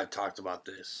I've talked about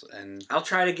this, and I'll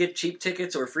try to get cheap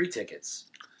tickets or free tickets.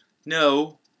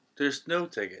 No, there's no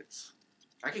tickets.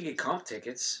 I could get comp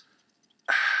tickets.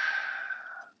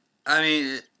 I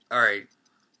mean, all right.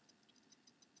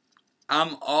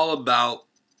 I'm all about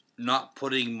not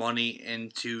putting money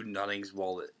into Nutting's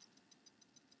wallet.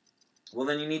 Well,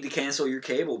 then you need to cancel your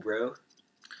cable, bro.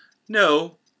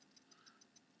 No.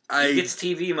 He gets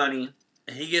TV money.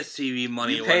 He gets TV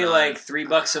money. You pay like $3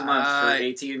 a month for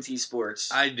AT&T Sports.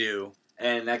 I do.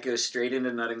 And that goes straight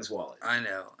into Nutting's wallet. I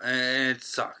know. And it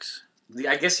sucks.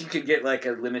 I guess you could get like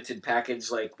a limited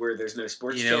package like where there's no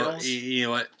sports channels. You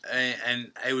know what?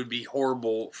 And it would be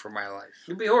horrible for my life.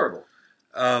 It would be horrible.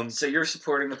 So you're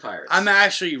supporting the Pirates. I'm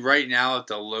actually right now at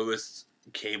the lowest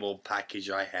cable package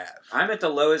I have. I'm at the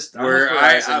lowest. Where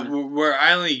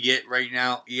I only get right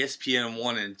now ESPN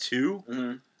 1 and 2.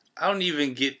 Mm-hmm. I don't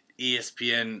even get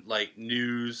ESPN like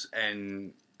news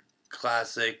and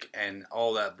classic and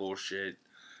all that bullshit.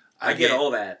 I get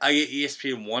all that. I get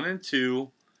ESPN 1 and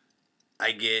 2.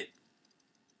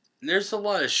 There's a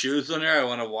lot of shows on there I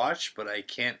want to watch, but I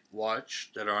can't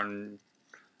watch that are on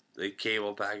the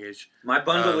cable package. My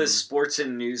bundle is sports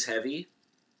and news heavy,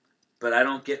 but I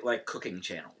don't get like cooking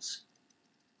channels.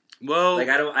 Well, like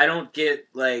I don't get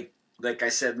like I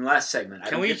said in the last segment.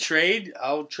 Can we trade?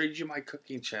 I'll trade you my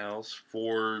cooking channels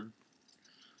for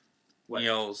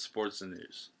What? Sports and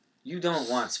news. You don't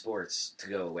want sports to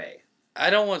go away. I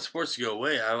don't want sports to go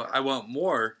away. I want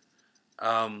more.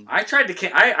 I tried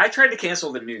to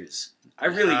cancel the news. I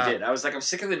really did. I was like, I'm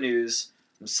sick of the news.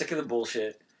 I'm sick of the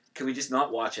bullshit. Can we just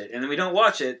not watch it? And then we don't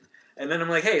watch it. And then I'm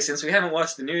like, hey, since we haven't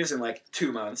watched the news in like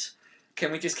 2 months,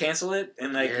 can we just cancel it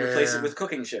and like replace it with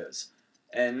cooking shows?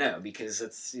 And no, because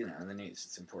it's, in the news.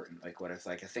 It's important. Like, what if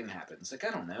like a thing happens? Like,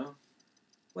 I don't know.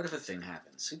 What if a thing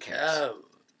happens? Who cares?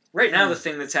 Right now, the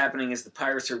thing that's happening is the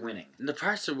Pirates are winning. The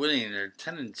Pirates are winning. They're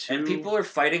 10-2. And people are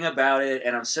fighting about it,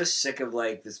 and I'm so sick of,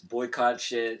 like, this boycott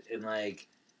shit, and, like...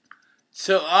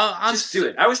 So, just do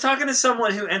it. I was talking to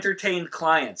someone who entertained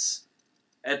clients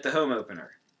at the home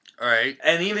opener. All right.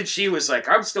 And even she was like,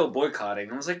 I'm still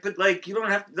boycotting. I was like, but, like, you don't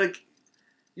have to, like...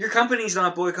 Your company's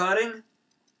not boycotting,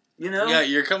 Yeah,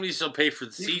 your company still pay for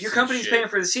the seats. Your company's paying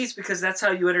for the seats because that's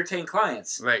how you entertain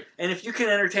clients. Right. And if you can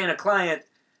entertain a client...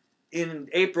 in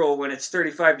April when it's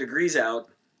 35 degrees out,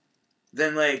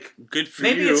 then like good for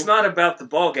maybe you. It's not about the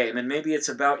ball game and maybe it's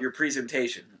about your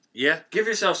presentation. Yeah. Give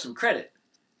yourself some credit.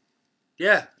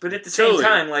 Yeah. But at the same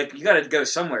time, like you got to go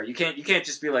somewhere. You can't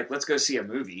just be like, let's go see a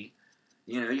movie.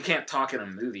 You can't talk in a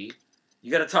movie. You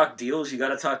got to talk deals. You got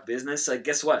to talk business. Like,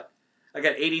 guess what? I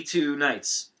got 82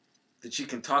 nights that you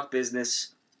can talk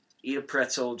business, eat a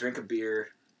pretzel, drink a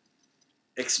beer,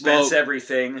 expense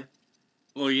everything.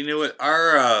 Well, you know what?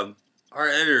 Our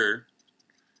editor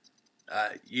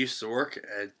used to work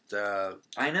at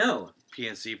I know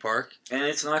PNC Park, and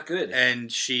it's not good.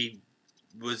 And she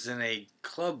was in a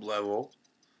club level,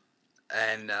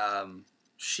 and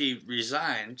she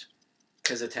resigned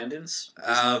because attendance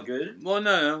is not good. Well,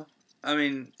 no. I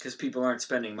mean, because people aren't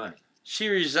spending money. She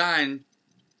resigned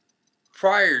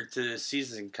prior to the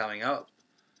season coming up,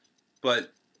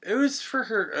 but it was for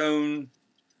her own.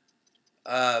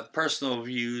 Personal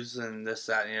views and this,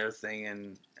 that, and the other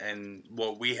thing, and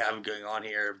what we have going on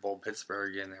here at Bold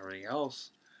Pittsburgh and everything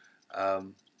else.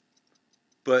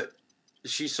 But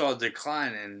she saw a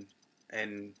decline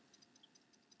in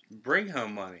bring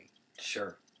home money.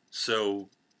 Sure. So,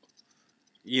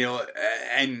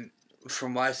 and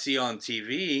from what I see on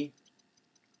TV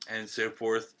and so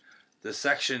forth, the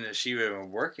section that she was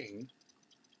working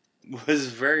was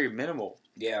very minimal.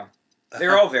 Yeah.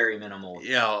 They're all very minimal.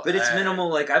 Yeah. But it's minimal,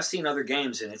 like, I've seen other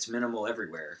games, and it's minimal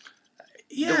everywhere.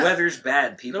 Yeah. The weather's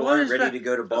bad. People aren't ready to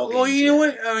go to ball games. Well, you know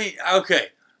what? I mean, okay.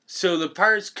 So the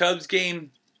Pirates-Cubs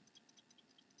game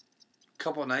a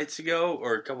couple nights ago,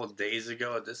 or a couple days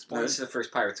ago at this point? No, this is the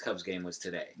first Pirates-Cubs game was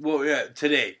today. Well, yeah,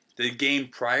 today. The game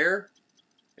prior,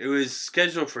 it was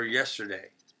scheduled for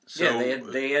yesterday. So, yeah,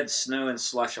 they had snow and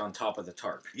slush on top of the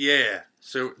tarp. Yeah.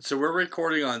 So we're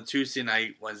recording on Tuesday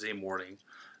night, Wednesday morning.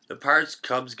 The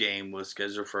Pirates-Cubs game was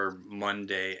scheduled for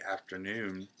Monday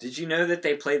afternoon. Did you know that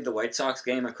they played the White Sox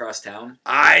game across town?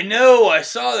 I know. I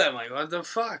saw that. I'm like, what the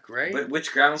fuck, right? But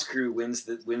which grounds crew wins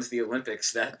the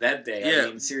Olympics that day? Yeah. I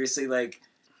mean, seriously, like,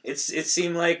 it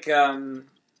seemed like,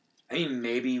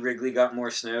 maybe Wrigley got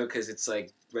more snow because it's,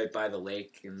 like, right by the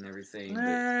lake and everything.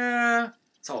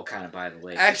 It's all kind of by the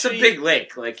lake. Actually, it's a big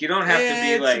lake. Like, you don't have to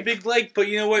be, like... it's a big lake, but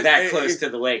you know what? That close to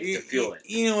the lake to feel it.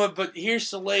 You know what? But here's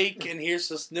the lake, and here's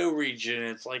the snow region.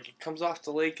 It's like, it comes off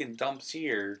the lake and dumps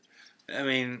here. I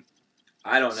mean...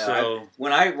 I don't know. So,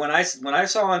 when I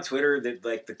saw on Twitter that,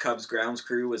 like, the Cubs grounds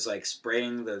crew was, like,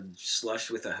 spraying the slush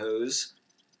with a hose...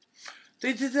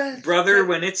 They did that. Brother,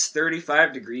 when it's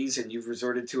 35 degrees and you've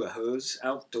resorted to a hose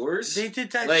outdoors... They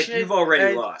did that like, shit. You've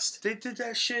already lost. They did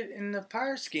that shit in the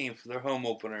Pirates game for their home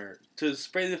opener. To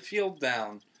spray the field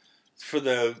down.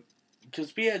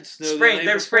 Because we had snow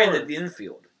They were spraying the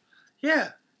infield.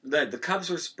 Yeah. The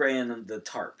Cubs were spraying the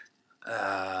tarp.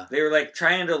 They were, like,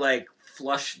 trying to, like,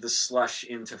 flush the slush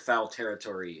into foul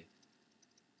territory.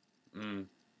 Mm.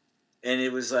 And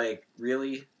it was like,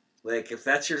 really? Like, if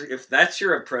that's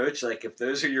your approach, like, if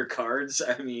those are your cards,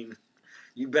 I mean,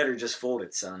 you better just fold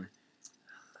it, son.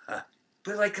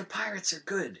 But, like, the Pirates are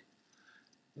good.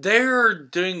 They're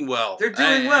doing well. They're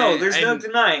doing well. There's no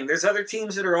denying. There's other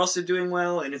teams that are also doing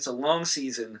well, and it's a long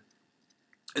season.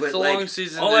 It's a long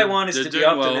season. All I want is to be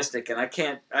optimistic, and I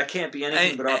can't be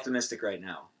anything but optimistic right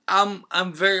now.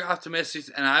 I'm very optimistic,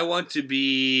 and I want to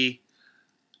be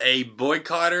a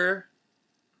boycotter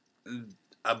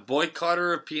of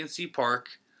PNC Park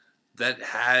that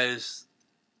has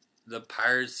the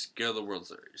Pirates go to the World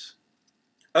Series.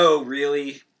 Oh,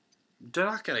 really? They're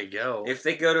not going to go. If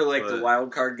they go to, like, the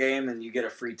wild card game and you get a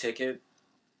free ticket?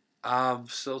 I'll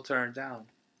still turn it down.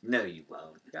 No, you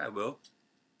won't. Yeah, I will.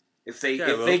 If they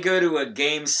go to a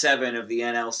Game 7 of the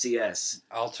NLCS...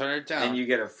 I'll turn it down. And you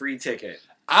get a free ticket.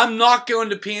 I'm not going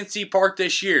to PNC Park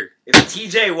this year. If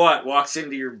TJ Watt walks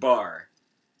into your bar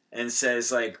and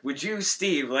says, like, would you,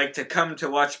 Steve, like to come to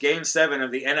watch Game 7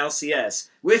 of the NLCS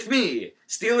with me,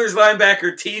 Steelers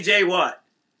linebacker TJ Watt?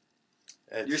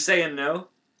 You're saying no?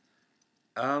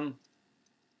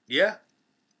 Yeah.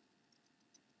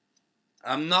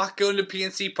 I'm not going to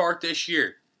PNC Park this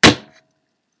year.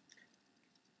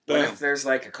 What if there's,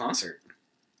 like, a concert?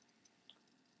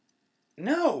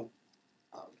 No.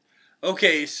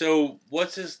 Okay, so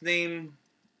what's his name?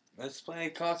 Let's play a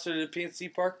concert at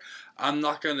PNC Park. I'm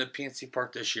not going to PNC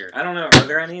Park this year. I don't know. Are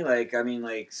there any? Like, I mean,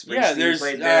 like, Springsteen there's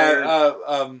played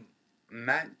there.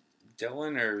 Matt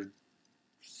Dillon or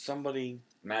somebody.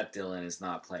 Matt Dillon is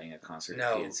not playing a concert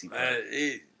at PNC Park.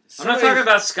 I'm not talking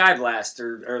about Skyblast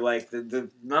or like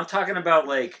I'm talking about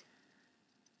like.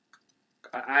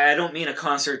 I don't mean a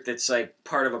concert that's like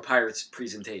part of a Pirates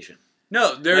presentation.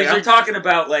 No, I'm talking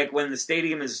about like when the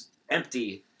stadium is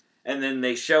empty, and then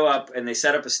they show up and they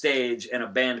set up a stage and a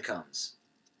band comes.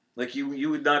 Like you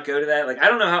would not go to that. Like I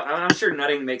don't know how. I'm sure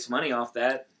Nutting makes money off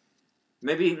that.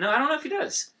 Maybe no, I don't know if he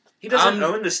does. He doesn't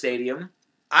own the stadium.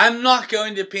 I'm not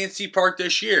going to PNC Park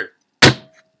this year.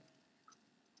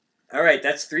 All right,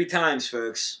 that's 3 times,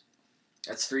 folks.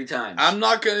 That's 3 times. I'm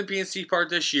not going to PNC Park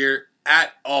this year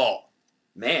at all.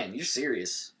 Man, you're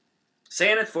serious.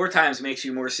 Saying it 4 times makes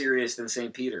you more serious than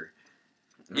St. Peter.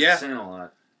 Yeah. Saying a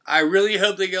lot. I really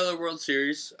hope they go to the World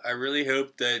Series. I really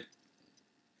hope that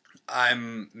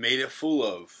I'm made a fool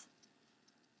of.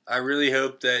 I really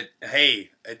hope that,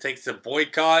 hey, it takes a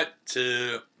boycott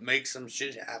to make some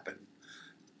shit happen.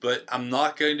 But I'm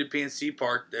not going to PNC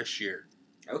Park this year.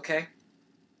 Okay.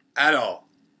 At all.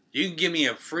 You can give me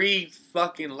a free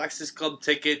fucking Lexus Club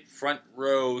ticket, front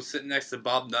row, sitting next to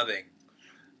Bob Nutting.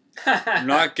 I'm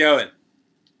not going.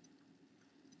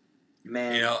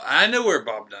 Man. You know, I know where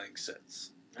Bob Nutting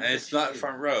sits. And it's not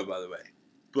front row, by the way.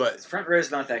 But front row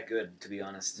is not that good, to be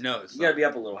honest. No, it's not. You gotta be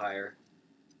up a little higher.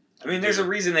 I mean, there's a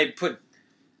reason they put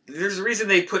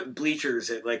bleachers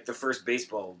at like the first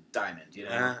baseball diamond. You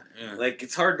know, yeah. Like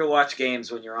it's hard to watch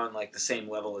games when you're on like the same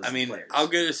level as the players. I'll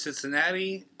go to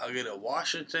Cincinnati. I'll go to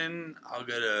Washington. I'll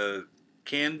go to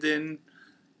Camden.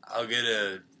 I'll go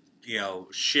to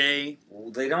Shea.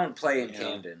 Well, they don't play in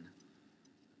Camden.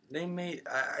 They may.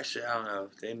 I don't know.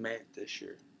 They may this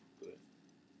year. But.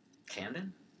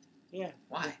 Camden? Yeah.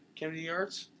 Why? Camden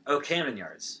Yards. Oh, Camden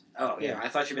Yards. Oh, yeah. I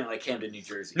thought you meant like Camden, New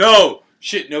Jersey. No!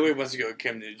 Shit, nobody wants to go to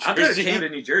Camden, New Jersey. I'm going to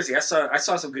Camden, New Jersey. I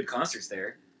saw some good concerts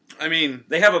there. I mean...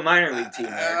 They have a minor league team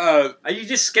there. You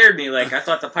just scared me. Like, I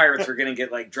thought the Pirates were going to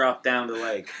get, like, dropped down to,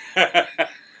 like...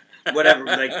 whatever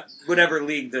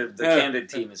league the Camden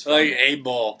team is from. Like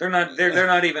A-ball. They're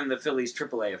not even the Phillies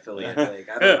AAA affiliate. Like,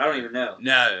 I don't even know.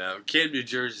 No. Camden, New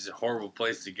Jersey is a horrible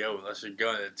place to go unless you're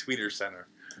going to the Tweeter Center.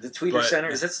 The Tweeter Center?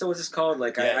 Is that still what it's called?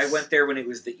 Like, yes. I went there when it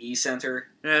was the E Center.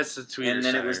 Yeah, it's the Tweeter Center. And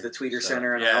then it was the Tweeter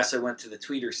Center, and I also went to the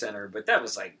Tweeter Center, but that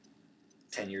was like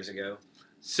 10 years ago.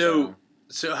 So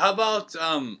how about,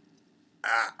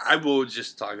 I will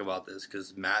just talk about this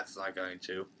because Matt's not going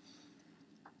to.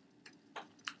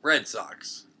 Red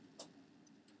Sox.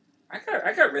 I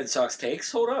got Red Sox takes.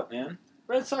 Hold up, man.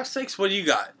 Red Sox takes? What do you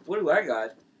got? What do I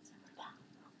got?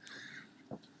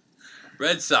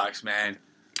 Red Sox, man.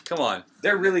 Come on.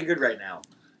 They're really good right now.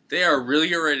 They are really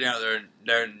good right now.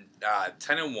 They're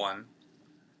 10-1.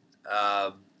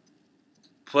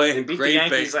 Playing they beat great the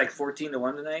Yankees like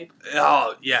 14-1 tonight.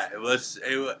 Oh yeah, it was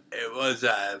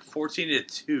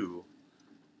 14-2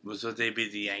 was what they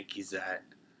beat the Yankees at.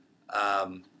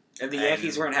 And the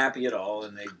Yankees weren't happy at all,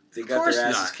 and they got their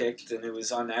asses kicked, and it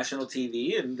was on national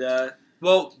TV. And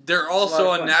well, they're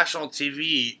also on national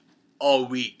TV all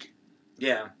week.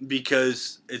 Yeah,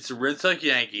 because it's the Red Sox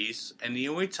Yankees, and the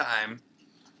only time,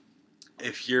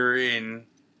 if you're in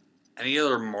any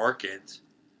other market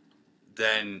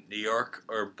than New York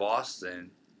or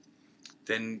Boston,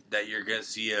 then that you're going to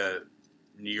see a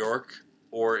New York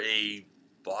or a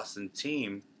Boston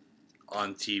team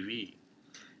on TV.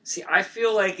 See, I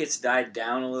feel like it's died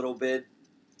down a little bit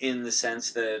in the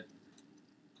sense that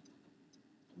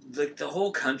like the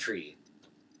whole country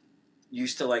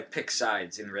used to like pick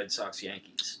sides in Red Sox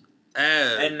Yankees.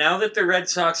 And now that the Red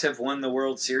Sox have won the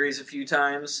World Series a few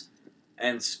times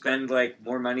and spend like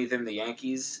more money than the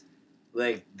Yankees,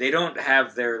 like they don't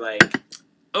have their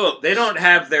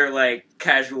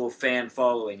casual fan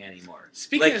following anymore.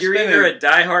 Speaking of you're either a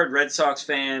diehard Red Sox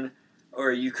fan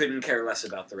or you couldn't care less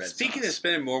about the Red Sox. Speaking of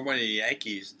spending more money than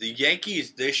the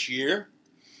Yankees this year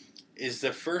is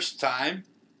the first time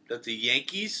that the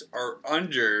Yankees are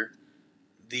under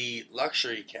the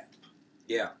luxury cap.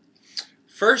 Yeah.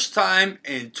 First time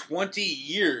in 20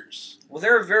 years. Well,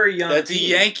 they're a very young that team. The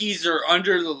Yankees are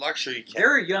under the luxury cap.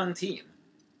 They're a young team.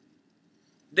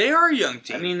 They are a young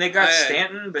team. I mean, they got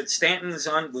Stanton, but Stanton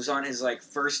was on his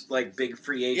first big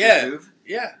free agent move.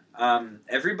 Yeah.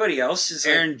 Everybody else is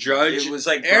Aaron Judge. It was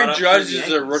Aaron Judge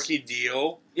is a rookie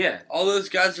deal. Yeah. All those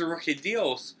guys are rookie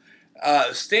deals.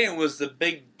 Stanton was the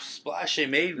big splash they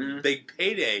made, big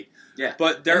payday. Yeah.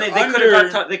 But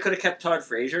they could have kept Todd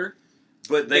Frazier,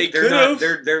 but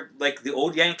they're like the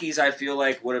old Yankees. I feel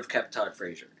like would have kept Todd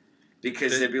Frazier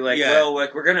because they'd be like, well,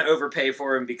 we're going to overpay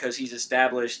for him because he's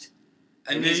established.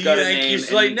 And he's got a name.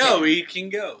 He's like, no, he can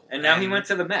go. And now he went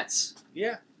to the Mets.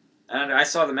 Yeah. And I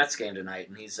saw the Mets game tonight,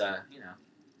 and he's,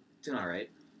 doing all right.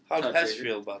 How did Hess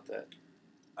feel about that?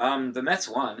 The Mets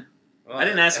won. Well, I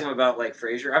didn't ask him about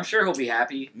Frazier. I'm sure he'll be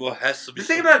happy. Well, Hess will be.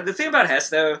 The thing about Hess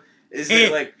though is he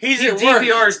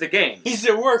DVRs the game. He's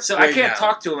at work, so I can't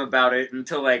talk to him about it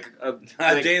until a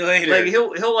day later.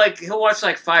 He'll watch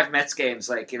 5 Mets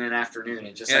games in an afternoon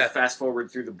and just fast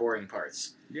forward through the boring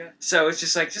parts. Yeah. So it's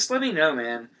just let me know,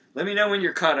 man. Let me know when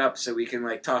you're caught up so we can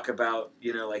talk about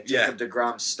Jacob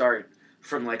deGrom's start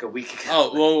from a week ago.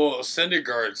 Oh well,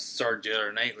 Syndergaard's start the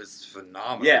other night was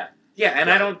phenomenal. Yeah. Yeah, and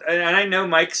I know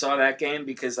Mike saw that game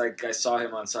because I saw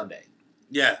him on Sunday.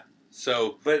 Yeah.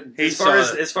 So, but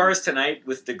as far as tonight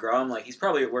with DeGrom, he's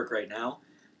probably at work right now.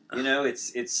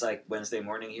 It's Wednesday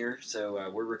morning here, so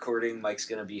we're recording. Mike's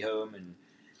gonna be home, and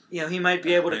he might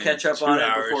be able to catch up on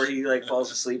it before he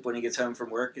falls asleep when he gets home from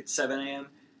work at 7 a.m.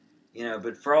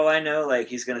 But for all I know,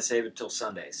 he's gonna save it till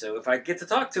Sunday. So if I get to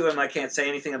talk to him, I can't say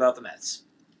anything about the Mets.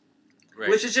 Right.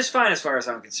 Which is just fine as far as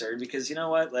I'm concerned, because you know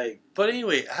what, But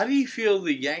anyway, how do you feel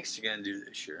the Yanks are going to do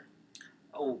this year?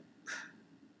 Oh.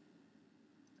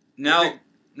 Now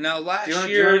last year...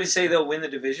 Do you want me to say they'll win the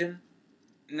division?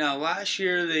 Now, last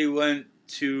year they went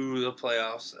to the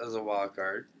playoffs as a wild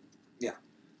card. Yeah.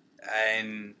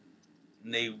 And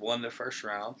they won the first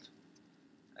round,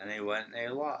 and they went and they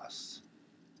lost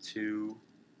to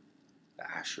the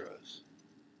Astros.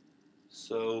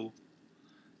 So...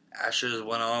 Astros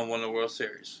went on and won the World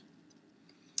Series.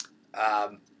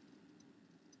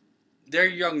 They're a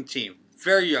young team.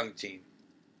 Very young team.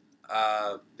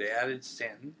 They added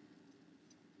Stanton.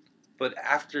 But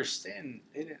after Stanton,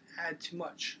 they didn't add too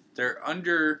much. They're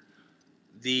under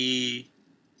the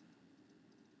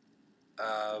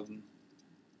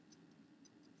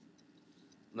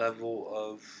level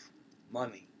of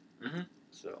money. Mm-hmm.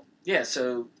 So. Yeah,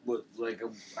 so,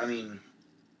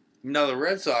 Now, the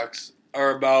Red Sox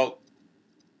are about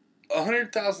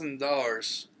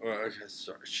 $100,000, or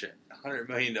 $100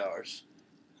 million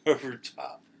over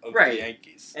top of the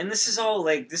Yankees. And this is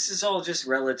all just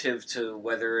relative to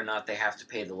whether or not they have to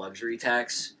pay the luxury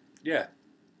tax. Yeah.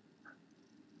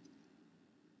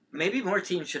 Maybe more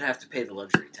teams should have to pay the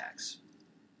luxury tax.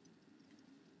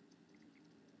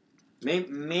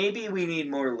 Maybe we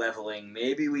need more leveling.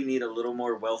 Maybe we need a little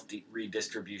more wealth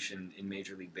redistribution in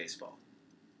Major League Baseball.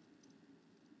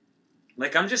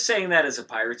 I'm just saying that as a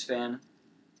Pirates fan.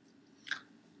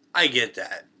 I get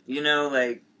that.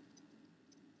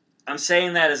 I'm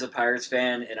saying that as a Pirates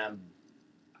fan, and I'm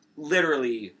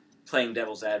literally playing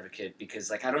devil's advocate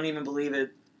because, I don't even believe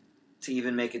it to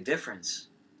even make a difference.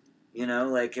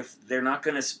 If they're not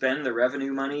going to spend the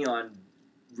revenue money on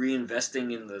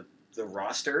reinvesting in the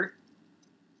roster,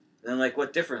 then,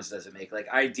 what difference does it make?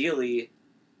 Ideally,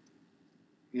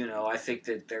 I think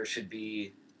that there should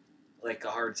be... a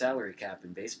hard salary cap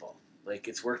in baseball.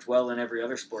 It's worked well in every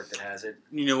other sport that has it.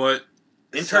 You know what?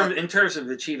 In terms of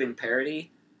achieving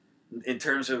parity, in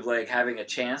terms of having a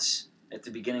chance at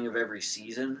the beginning of every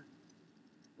season,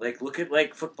 look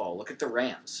at football. Look at the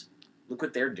Rams. Look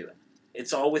what they're doing.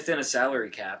 It's all within a salary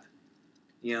cap,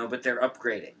 but they're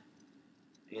upgrading.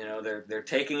 They're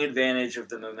taking advantage of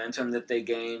the momentum that they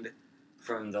gained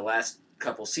from the last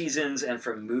couple seasons and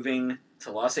from moving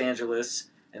to Los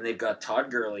Angeles, and they've got Todd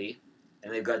Gurley.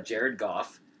 And they've got Jared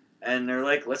Goff, and they're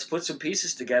let's put some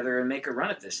pieces together and make a run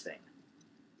at this thing.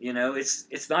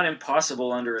 It's not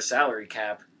impossible under a salary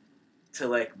cap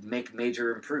to make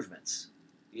major improvements.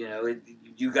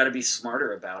 You got to be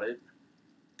smarter about it.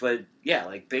 But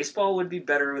yeah, baseball would be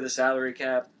better with a salary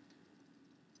cap.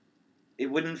 It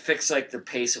wouldn't fix the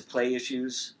pace of play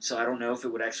issues, so I don't know if it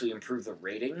would actually improve the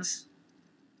ratings.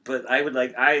 But I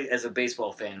as a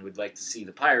baseball fan would like to see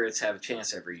the Pirates have a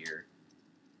chance every year.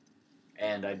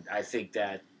 And I think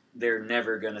that they're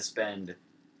never going to spend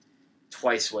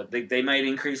twice what... They might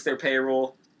increase their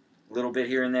payroll a little bit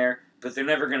here and there, but they're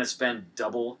never going to spend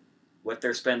double what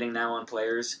they're spending now on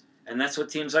players. And that's what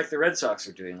teams like the Red Sox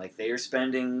are doing. They are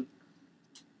spending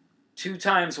 2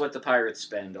 times what the Pirates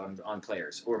spend on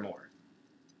players, or more.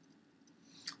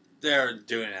 they're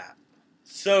doing that.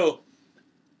 So,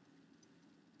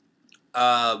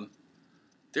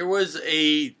 there was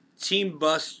a team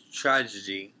bus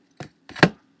tragedy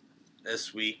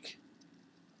this week.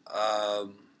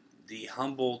 The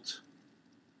Humboldt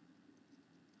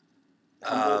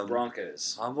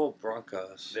Broncos. Humboldt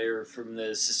Broncos. They're from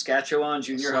the Saskatchewan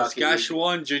Junior Hockey League.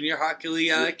 Saskatchewan Junior Hockey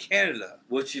League out of Canada.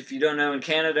 Which, if you don't know, in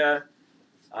Canada,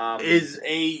 is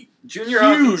a junior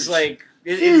hockey is like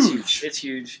it's huge. It's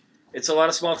huge. It's a lot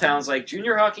of small towns. Like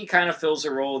junior hockey kind of fills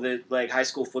a role that like high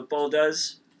school football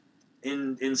does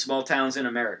in small towns in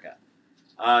America.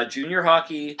 Junior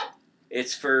hockey,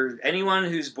 it's for anyone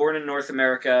who's born in North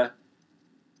America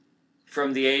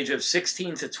from the age of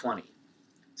 16 to 20.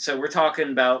 So we're talking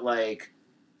about like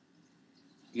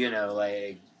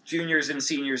juniors and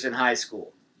seniors in high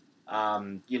school,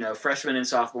 freshmen and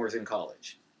sophomores in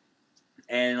college.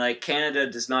 And like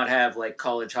Canada does not have like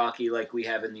college hockey like we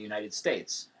have in the United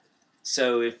States.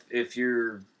 So if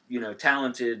you're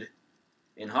talented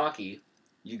in hockey,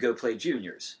 you go play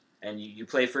juniors and you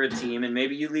play for a team, and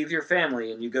maybe you leave your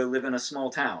family and you go live in a small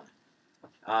town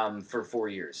for 4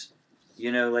 years.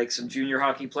 Like some junior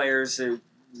hockey players that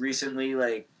recently,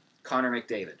 like Connor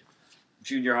McDavid,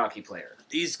 junior hockey player.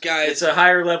 These guys, it's a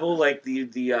higher level. Like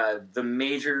the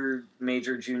major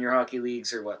junior hockey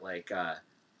leagues are what, like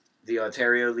the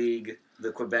Ontario League,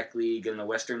 the Quebec League, and the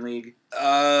Western League.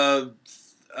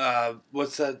 What's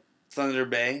that? Thunder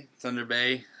Bay.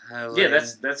 Yeah,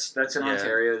 that's in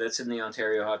Ontario. That's in the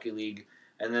Ontario Hockey League,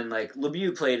 and then like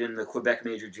Lemieux played in the Quebec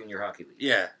Major Junior Hockey League.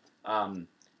 Yeah. And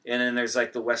then there's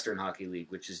like the Western Hockey League,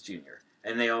 which is junior,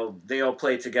 and they all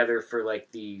play together for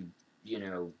like the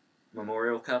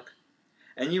Memorial Cup,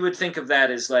 and you would think of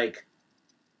that as like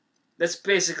that's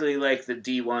basically like the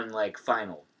D1 like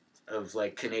final of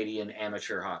like Canadian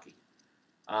amateur hockey.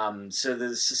 So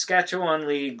the Saskatchewan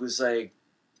League was like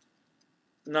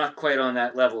not quite on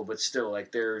that level, but still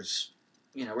like there's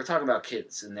we're talking about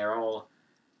kids, and they're all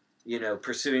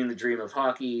pursuing the dream of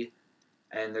hockey.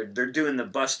 And they're doing the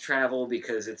bus travel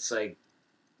because it's like,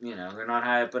 they're not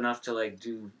high up enough to like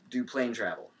do plane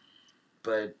travel,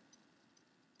 but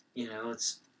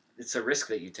it's a risk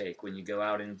that you take when you go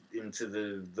out into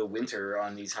the winter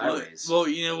on these highways. Well,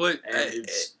 you know what?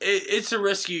 It's a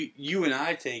risk you and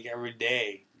I take every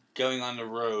day going on the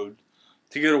road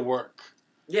to go to work.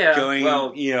 Yeah,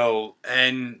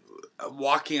 and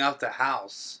walking out the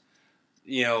house.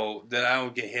 That I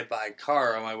don't get hit by a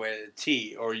car on my way to the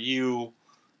T, or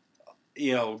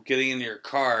getting in your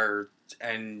car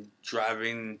and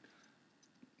driving,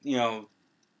 to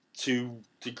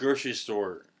the grocery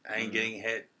store and getting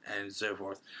hit and so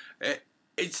forth.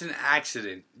 It's an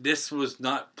accident. This was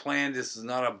not planned. This is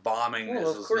not a bombing.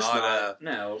 Well, this of course not.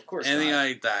 No, of course anything not.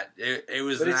 like that. It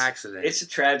was an accident. It's a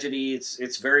tragedy.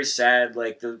 It's very sad.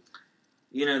 Like the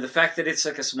fact that it's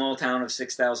like a small town of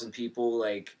 6,000 people.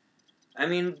 Like, I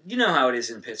mean, you know how it is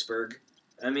in Pittsburgh.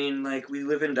 I mean, like, we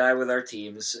live and die with our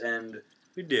teams, and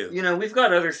we do. We've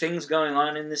got other things going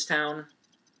on in this town.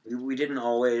 We didn't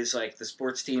always, like, the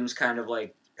sports teams kind of,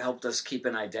 like, helped us keep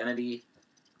an identity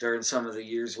during some of the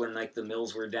years when, like, the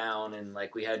mills were down and,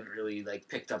 like, we hadn't really, like,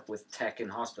 picked up with tech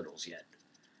and hospitals yet.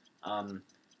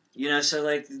 So,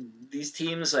 like, these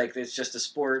teams, like, it's just a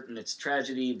sport and it's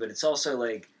tragedy, but it's also,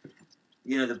 like,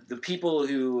 the people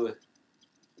who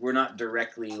were not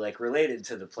directly, like, related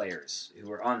to the players who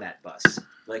were on that bus.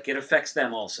 Like, it affects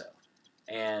them also.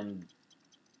 And,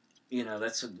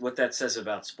 that's what that says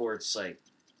about sports. Like,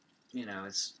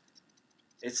 it's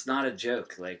not a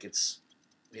joke. Like, it's,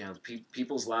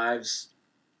 people's lives,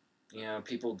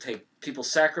 people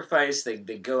sacrifice, they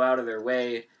go out of their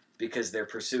way because they're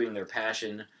pursuing their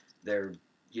passion. They're,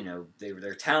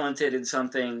 they're talented in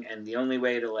something, and the only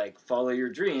way to, like, follow your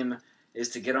dream is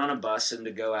to get on a bus and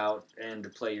to go out and to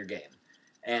play your game.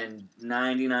 And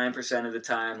 99% of the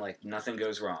time, like, nothing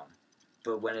goes wrong.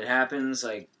 But when it happens,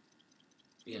 like,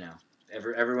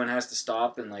 everyone has to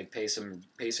stop and, like, pay some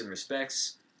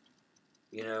respects.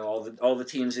 All the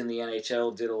teams in the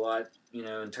NHL did a lot,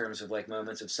 in terms of, like,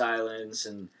 moments of silence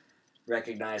and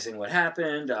recognizing what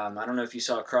happened. I don't know if you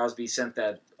saw Crosby sent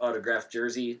that autographed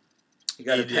jersey. He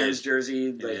got a Pens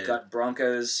jersey, like, got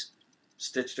Broncos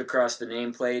stitched across the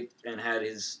nameplate, and had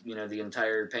his, the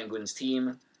entire Penguins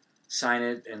team sign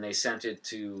it, and they sent it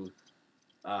to,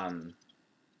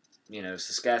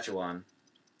 Saskatchewan.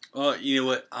 Well, you know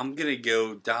what? I'm going to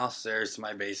go downstairs to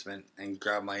my basement and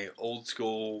grab my old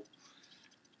school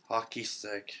hockey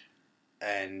stick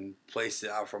and place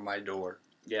it out from my door.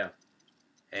 Yeah.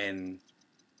 And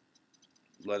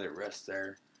let it rest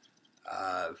there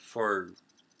for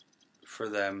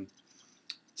them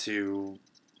to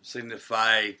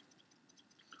signify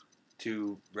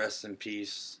to rest in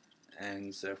peace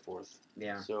and so forth.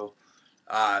 Yeah. So,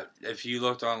 if you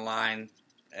looked online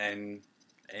and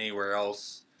anywhere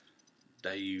else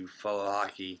that you follow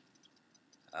hockey,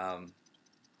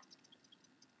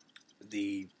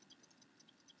 the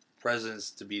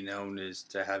presence to be known is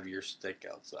to have your stick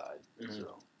outside. Mm-hmm.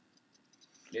 So,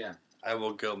 yeah, I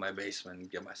will go in my basement and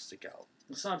get my stick out.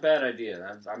 It's not a bad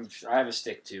idea. I have a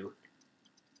stick too.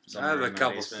 I have a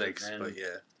couple sticks, but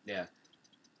yeah. Yeah.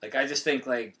 Like, I just think,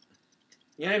 like,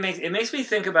 you know, it makes me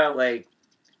think about, like,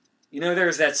 you know,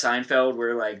 there's that Seinfeld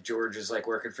where, like, George is, like,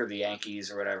 working for the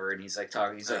Yankees or whatever, and he's, like,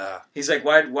 talking, he's like,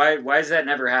 why does that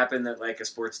never happen that, like, a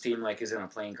sports team, like, is in a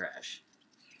plane crash?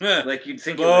 Like, you'd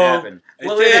think it would happen.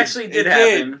 Well, it actually did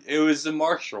happen. It was the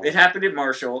Marshall. It happened at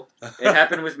Marshall. It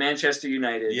happened with Manchester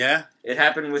United. Yeah. It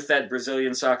happened with that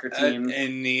Brazilian soccer team.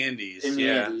 In the Indies. In the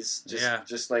Indies.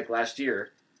 Just like last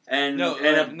year. And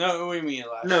no, we mean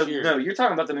last year. No, you're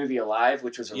talking about the movie Alive,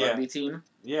 which was a rugby team.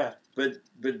 Yeah. But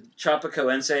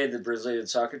Chapecoense, the Brazilian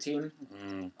soccer team,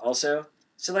 also.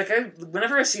 So, like,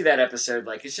 whenever I see that episode,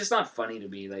 like, it's just not funny to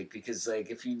me, like, because,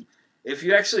 like, if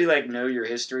you actually, like, know your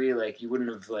history, like, you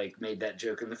wouldn't have, like, made that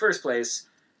joke in the first place.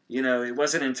 You know, it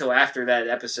wasn't until after that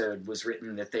episode was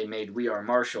written that they made We Are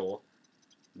Marshall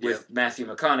with Matthew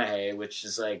McConaughey, which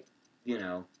is, like, you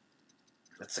know,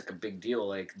 that's, like, a big deal,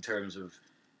 like, in terms of,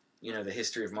 you know, the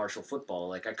history of Marshall football.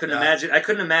 Like, I couldn't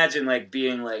imagine, like,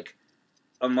 being, like,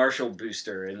 a Marshall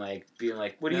booster and, like, being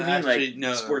like, what do you mean, actually,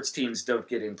 like, sports teams don't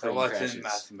get in plane crashes? It wasn't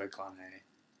Matthew McConaughey.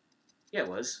 Yeah, it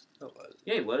was. It was.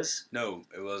 Yeah, it was. No,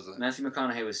 it wasn't. Matthew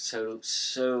McConaughey was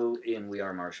so in We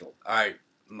Are Marshall. All right,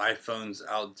 my phone's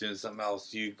out doing something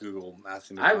else. You Google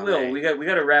Matthew McConaughey. I will. We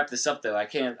got to wrap this up though. I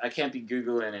can't be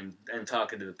Googling and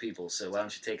talking to the people. So why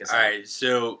don't you take us? All right,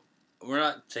 so we're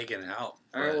not taking it out.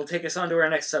 All right, we'll take us on to our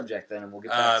next subject then, and we'll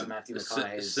get back to Matthew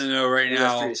McConaughey's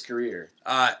illustrious career.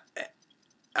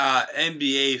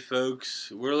 NBA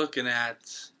folks, we're looking at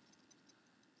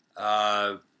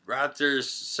Raptors,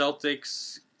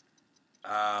 Celtics.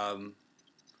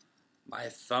 My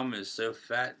thumb is so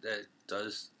fat that it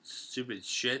does stupid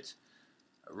shit.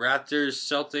 Raptors,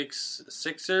 Celtics,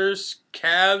 Sixers,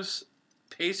 Cavs,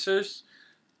 Pacers,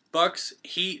 Bucks,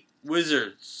 Heat,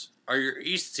 Wizards are your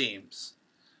East teams.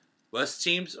 West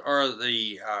teams are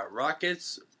the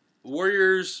Rockets,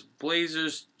 Warriors,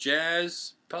 Blazers,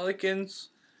 Jazz, Pelicans,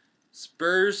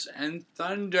 Spurs, and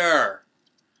Thunder.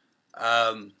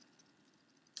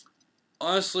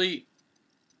 Honestly,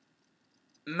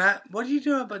 Matt, what do you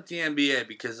know about the NBA?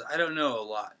 Because I don't know a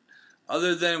lot.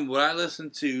 Other than what I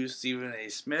listen to Stephen A.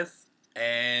 Smith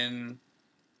and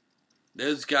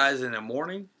those guys in the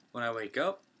morning when I wake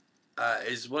up,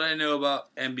 is what I know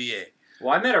about NBA.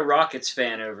 Well, I met a Rockets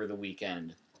fan over the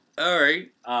weekend. All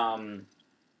right.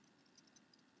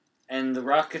 And the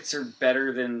Rockets are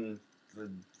better than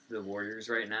the Warriors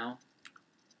right now.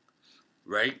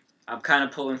 Right. I'm kind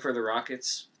of pulling for the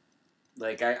Rockets.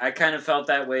 Like, I kind of felt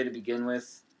that way to begin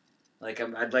with. Like,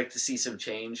 I'd like to see some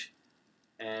change.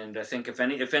 And I think if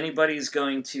anybody's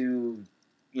going to,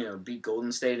 you know, beat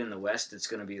Golden State in the West, it's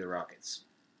going to be the Rockets.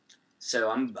 So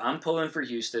I'm pulling for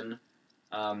Houston.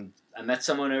 I met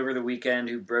someone over the weekend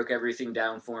who broke everything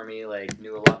down for me, like,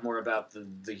 knew a lot more about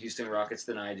the Houston Rockets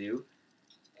than I do.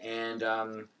 And,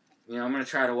 you know, I'm going to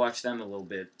try to watch them a little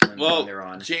bit when they're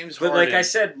on. James Harden. But like I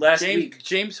said last week...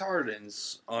 James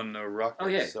Harden's on the Rockets, oh,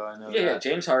 yeah. So I know yeah,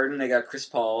 James Harden. They got Chris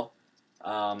Paul.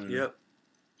 Yep.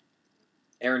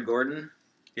 Aaron Gordon.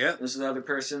 Yep. This is the other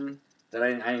person that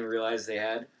I didn't realize they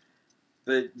had.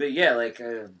 But yeah, like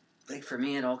for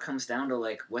me, it all comes down to,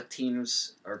 like, what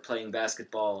teams are playing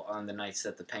basketball on the nights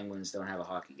that the Penguins don't have a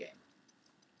hockey game.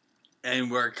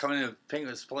 And we're coming to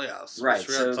Penguins playoffs. Right.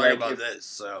 We're going to talk about this,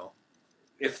 so...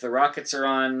 If the Rockets are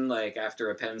on, like,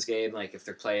 after a Pens game, like, if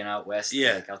they're playing out west,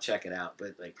 like, I'll check it out.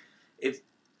 But, like,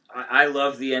 I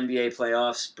love the NBA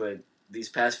playoffs, but these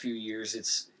past few years,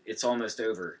 it's almost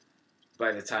over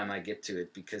by the time I get to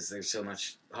it because there's so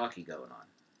much hockey going on,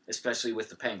 especially with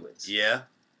the Penguins. Yeah,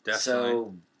 definitely.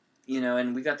 So, you know,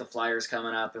 and we got the Flyers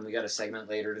coming up, and we got a segment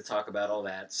later to talk about all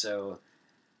that. So,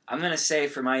 I'm going to say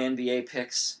for my NBA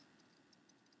picks,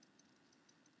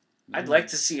 I'd like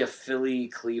to see a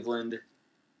Philly-Cleveland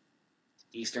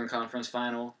Eastern Conference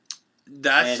Final.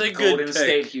 That's and a good Golden pick.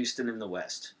 State, Houston in the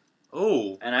West.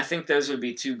 Oh. And I think those would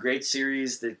be two great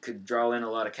series that could draw in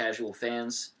a lot of casual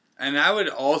fans. And I would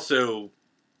also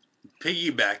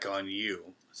piggyback on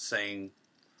you, saying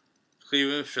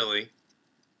Cleveland, Philly,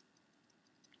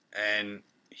 and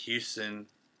Houston,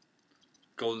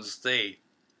 Golden State.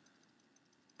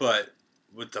 But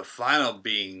with the final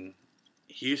being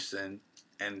Houston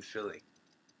and Philly.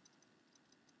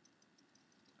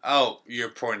 Oh, you're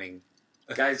pointing.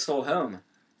 Guy stole home.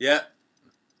 Yeah.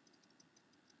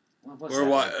 We're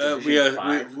we have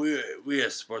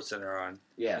SportsCenter on.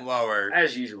 Yeah. While we're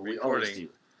as usual, recording. We always do.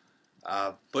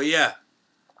 But yeah,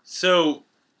 so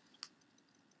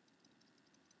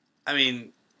I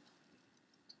mean,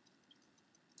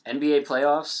 NBA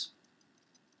playoffs,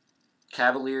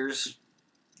 Cavaliers,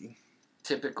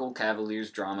 typical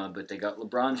Cavaliers drama, but they got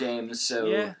LeBron James, so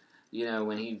yeah. You know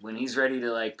when he's ready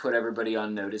to like put everybody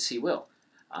on notice, he will.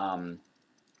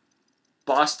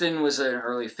 Boston was an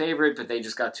early favorite, but they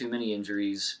just got too many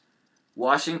injuries.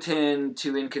 Washington,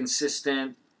 too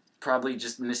inconsistent, probably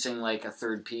just missing like a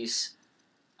third piece.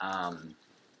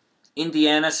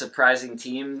 Indiana, surprising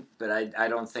team, but I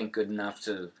don't think good enough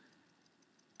to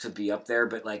be up there.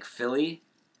 But like Philly,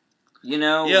 you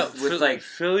know, with like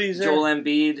Philly's Joel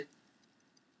Embiid,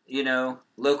 you know,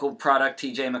 local product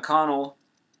T.J. McConnell,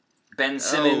 Ben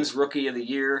Simmons, Rookie of the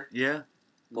Year. Yeah.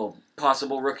 Well,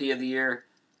 possible Rookie of the Year.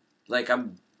 Like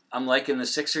I'm liking the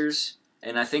Sixers,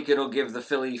 and I think it'll give the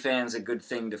Philly fans a good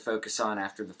thing to focus on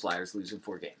after the Flyers losing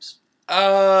 4 games.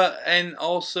 And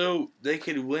also they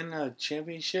could win a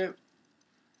championship.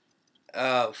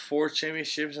 4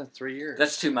 championships in 3 years.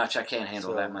 That's too much. I can't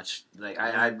handle that much. Like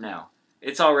I know.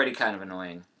 It's already kind of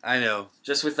annoying. I know.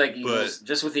 Just with like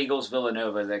Eagles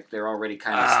Villanova, like they're already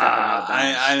kind of stepping out of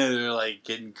bounds. I know they're like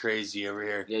getting crazy over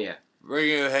here. Yeah. We're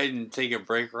gonna go ahead and take a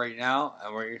break right now,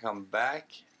 and we're gonna come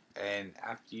back. And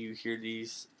after you hear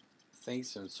these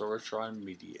things from Sorgatron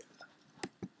Media,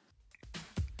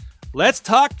 let's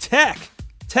talk tech.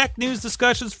 Tech news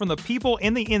discussions from the people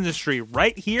in the industry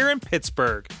right here in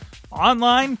Pittsburgh.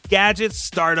 Online, gadgets,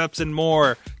 startups, and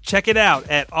more. Check it out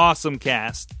at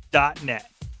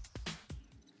awesomecast.net.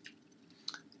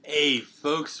 Hey,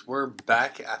 folks, we're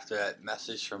back after that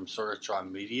message from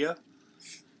Sorgatron Media.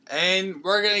 And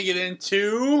we're going to get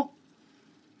into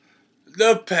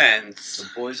the Pens. The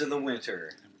boys of the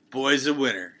winter. Boys of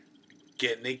winter.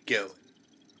 Getting it going.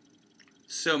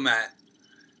 So, Matt,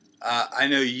 I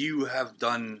know you have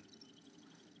done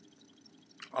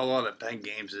a lot of Pen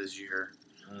games this year.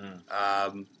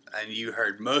 And you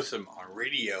heard most of them on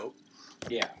radio.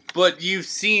 Yeah. But you've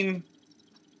seen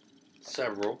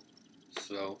several.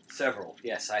 Several.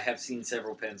 Yes, I have seen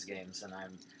several Pens games, and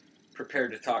I'm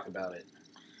prepared to talk about it.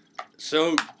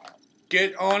 So,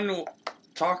 get on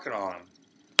talking on them.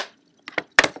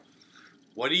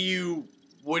 What do you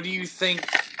think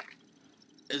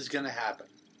is going to happen?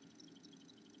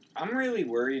 I'm really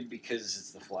worried because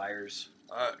it's the Flyers.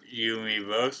 You and me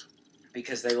both?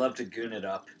 Because they love to goon it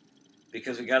up.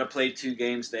 Because we got to play 2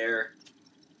 games there,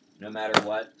 no matter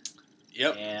what.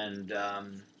 Yep. And,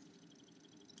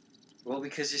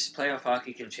 because this playoff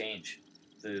hockey can change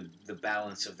the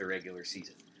balance of the regular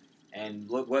season. And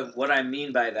what I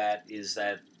mean by that is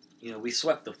that, you know, we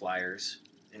swept the Flyers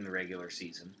in the regular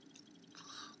season.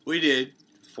 We did.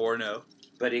 4-0.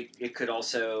 But it could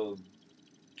also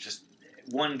just...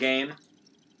 one game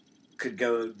could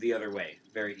go the other way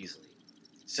very easily.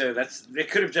 So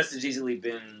it could have just as easily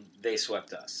been they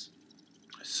swept us.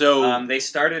 So they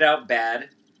started out bad,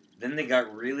 then they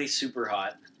got really super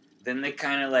hot, then they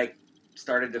kind of like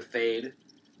started to fade,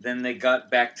 then they got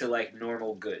back to like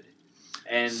normal good,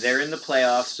 and they're in the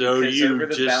playoffs. So you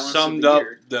just summed up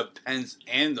the Pens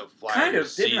and the Flyers kind of,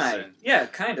 season. Didn't I? Yeah,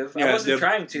 kind of. Yeah, I wasn't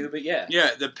trying to, but yeah.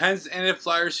 Yeah, the Pens and the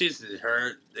Flyers season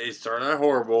they started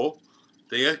horrible.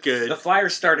 They got good. The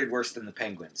Flyers started worse than the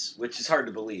Penguins, which is hard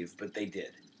to believe, but they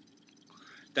did.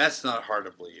 That's not hard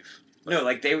to believe. No,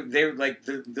 like they like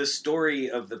the story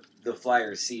of the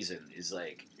Flyers season is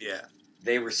like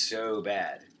they were so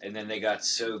bad, and then they got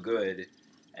so good,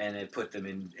 and it put them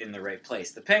in the right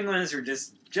place. The Penguins are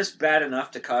just bad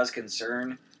enough to cause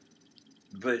concern,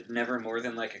 but never more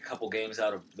than like a couple games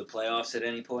out of the playoffs at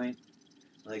any point.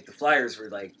 Like the Flyers were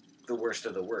like the worst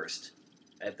of the worst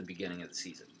at the beginning of the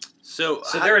season. So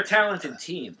they're a talented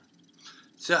team.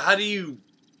 So how do you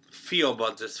feel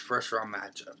about this first round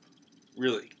matchup?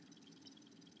 Really?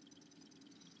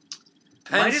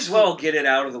 Might as well get it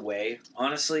out of the way.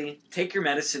 Honestly, take your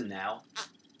medicine now.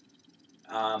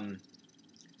 I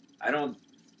don't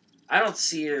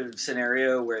see a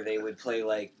scenario where they would play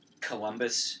like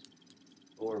Columbus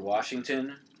or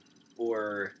Washington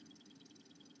or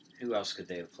who else could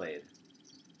they have played?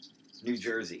 New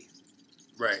Jersey.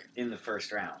 Right. In the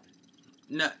first round.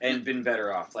 No. And been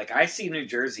better off. Like I see New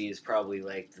Jersey as probably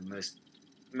like the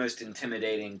most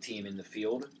intimidating team in the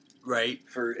field. Right.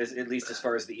 At least as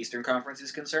far as the Eastern Conference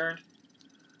is concerned.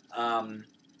 I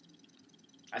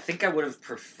think I would have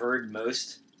preferred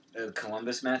most a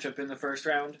Columbus matchup in the first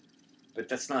round, but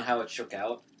that's not how it shook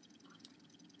out.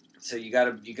 So you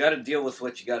gotta deal with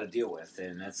what you gotta deal with,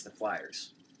 and that's the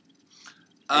Flyers.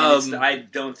 I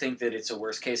don't think that it's a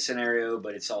worst case scenario,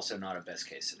 but it's also not a best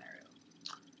case scenario.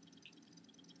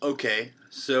 Okay,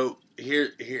 so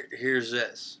here's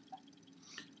this.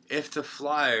 If the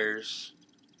Flyers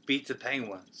beat the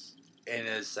Penguins in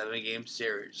a 7-game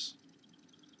series,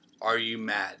 are you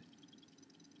mad?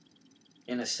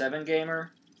 In a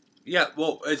 7-gamer? Yeah,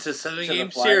 well, it's a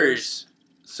 7-game series.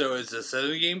 So it's a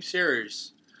 7-game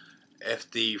series.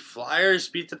 If the Flyers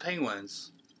beat the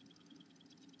Penguins,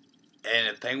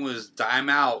 and the Penguins dime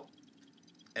out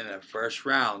in the first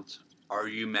round, are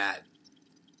you mad?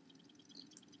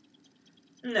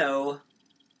 No,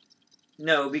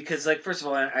 because first of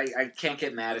all, I can't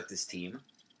get mad at this team.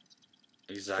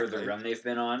 Exactly. For the run they've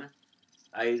been on.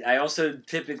 I also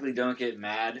typically don't get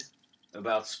mad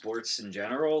about sports in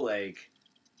general,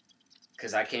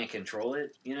 because I can't control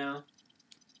it,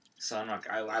 So I'm not.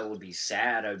 I would be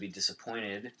sad. I would be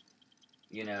disappointed.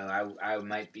 I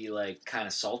might be kind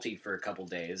of salty for a couple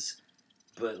days,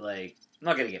 but I'm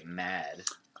not gonna get mad.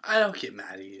 I don't get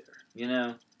mad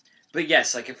either. But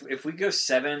yes, if we go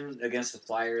 7 against the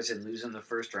Flyers and lose in the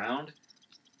first round,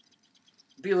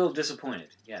 I'd be a little disappointed.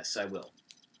 Yes, I will.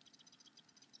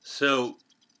 So,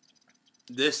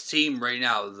 this team right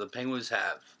now, the Penguins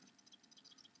have,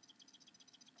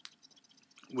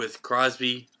 with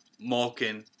Crosby,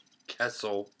 Malkin,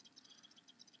 Kessel,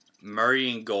 Murray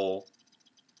in goal,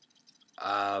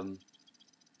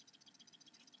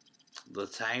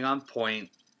 Letang on point,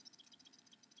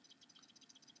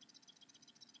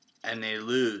 and they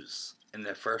lose in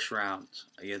the first round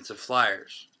against the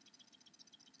Flyers.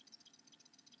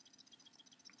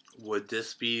 Would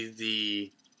this be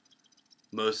the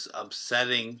most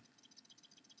upsetting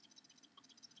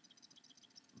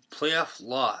playoff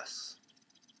loss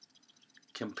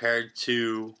compared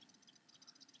to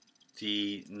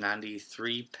the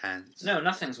 93 Pens? No,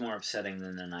 nothing's more upsetting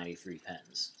than the 93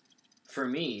 Pens. For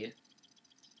me,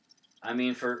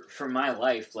 for my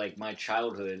life, my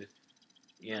childhood,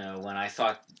 when I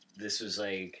thought this was,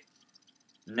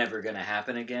 never gonna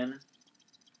happen again,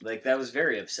 that was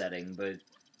very upsetting, but,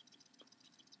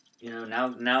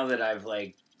 now that I've,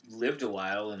 lived a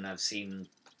while and I've seen,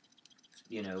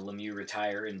 Lemieux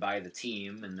retire and buy the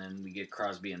team, and then we get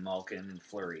Crosby and Malkin and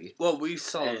Fleury. Well, we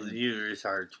saw Lemieux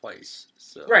retire twice,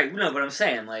 so... Right, no, but I'm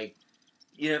saying,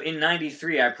 in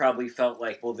 93, I probably felt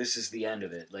well, this is the end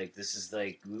of it. This is,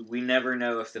 we never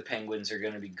know if the Penguins are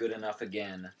going to be good enough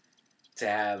again to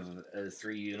have a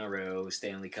 3-in-a-row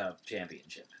Stanley Cup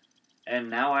championship. And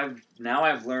now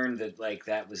I've learned that,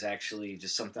 that was actually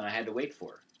just something I had to wait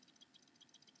for.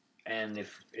 And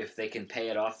if they can pay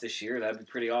it off this year, that'd be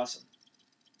pretty awesome.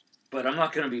 But I'm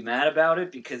not going to be mad about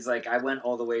it because, I went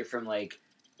all the way from,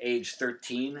 age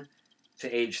 13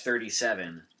 to age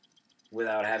 37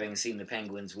 without having seen the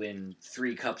Penguins win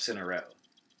 3 cups in a row.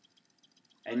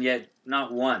 And yet,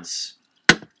 not once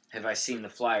have I seen the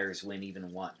Flyers win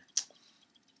even one.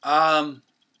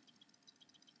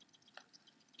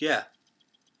 Yeah.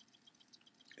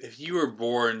 If you were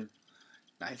born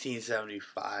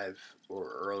 1975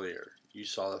 or earlier, you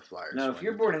saw the Flyers. No, if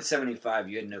you're born in 75,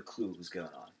 you had no clue what was going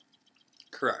on.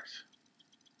 Correct.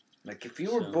 If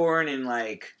you were born in,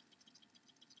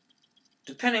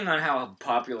 depending on how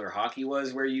popular hockey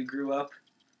was where you grew up,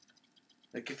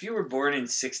 if you were born in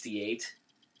 68,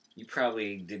 you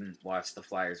probably didn't watch the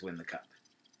Flyers win the Cup.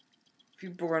 If you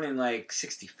were born in,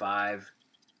 65,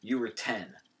 you were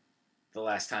 10 the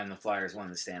last time the Flyers won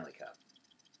the Stanley Cup.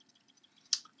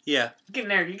 Yeah. You're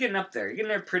getting up there. You're getting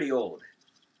there pretty old.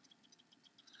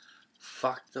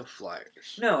 Fuck the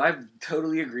Flyers. No, I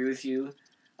totally agree with you.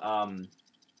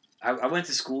 I went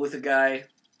to school with a guy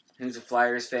who's a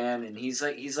Flyers fan, and he's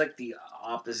like the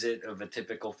opposite of a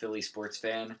typical Philly sports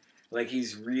fan.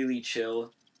 He's really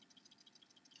chill.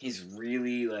 He's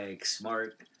really,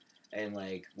 smart and,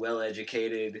 well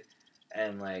educated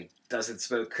and, doesn't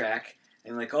smoke crack.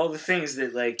 And, all the things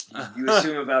that, you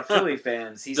assume about Philly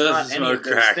fans, he's not any of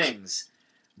those things.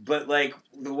 But,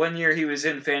 the one year he was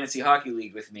in Fantasy Hockey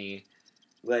League with me,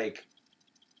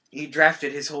 he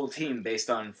drafted his whole team based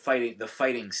on the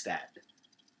fighting stat.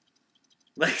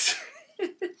 It's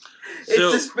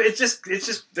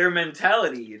just their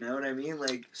mentality, you know what I mean?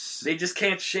 They just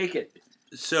can't shake it.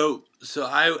 So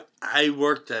I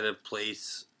worked at a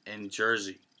place in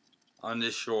Jersey, on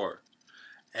the shore,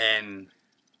 and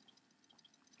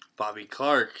Bobby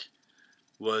Clark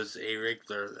was a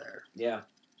regular there. Yeah.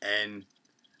 And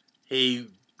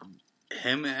him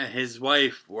and his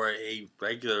wife were a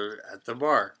regular at the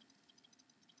bar.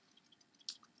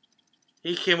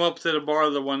 He came up to the bar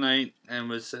the one night and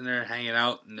was sitting there hanging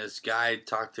out, and this guy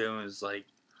talked to him and was like,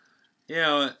 you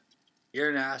know, you're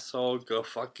an asshole. Go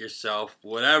fuck yourself.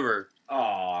 Whatever.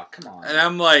 Aw, come on. And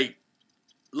I'm like,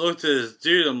 looked at this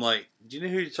dude. I'm like, do you know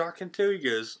who you're talking to? He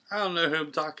goes, I don't know who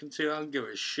I'm talking to. I don't give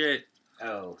a shit.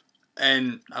 Oh.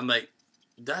 And I'm like,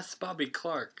 that's Bobby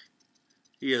Clark.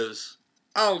 He goes,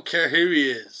 I don't care who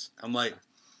he is. I'm like,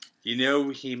 you know,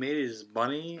 he made his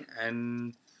money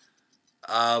and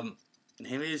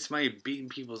he made his money beating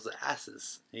people's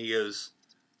asses. And he goes,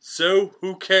 so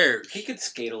who cares? He could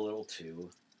skate a little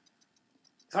too.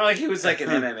 It's not like he was like an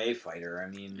MMA fighter. I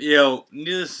mean, you know,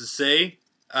 needless to say,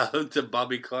 I looked at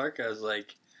Bobby Clark. I was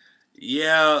like,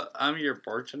 yeah, I'm your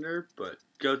bartender, but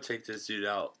go take this dude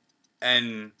out.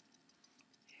 And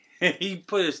he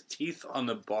put his teeth on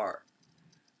the bar.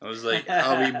 I was like,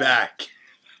 I'll be back.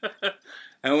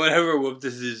 And whatever whooped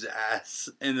his ass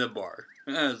in the bar.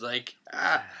 I was like,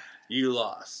 you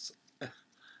lost.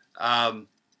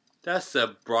 That's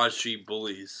the Broad Street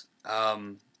Bullies.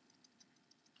 Well,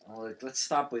 let's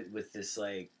stop with this,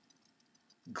 like,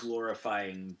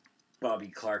 glorifying Bobby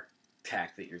Clark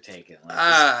tack that you're taking.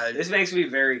 Like, this makes me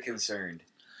very concerned.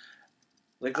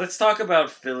 Like, let's talk about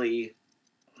Philly.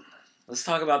 Let's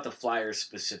talk about the Flyers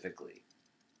specifically.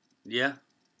 Yeah.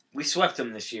 We swept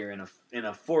them this year in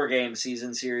a 4-game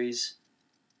season series.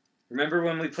 Remember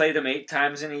when we played them 8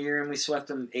 times in a year and we swept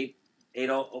them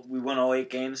we won all 8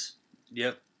 games?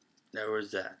 Yep. There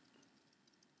was that.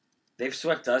 They've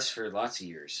swept us for lots of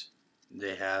years.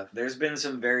 They have. There's been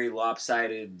some very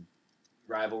lopsided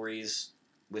rivalries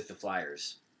with the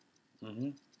Flyers.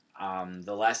 Mm-hmm.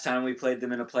 The last time we played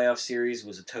them in a playoff series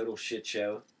was a total shit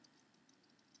show.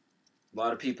 A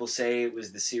lot of people say it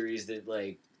was the series that,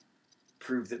 like,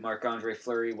 proved that Marc-Andre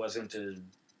Fleury wasn't a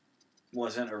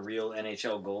real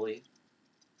NHL goalie.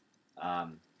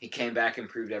 He came back and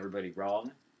proved everybody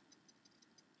wrong.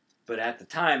 But at the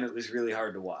time, it was really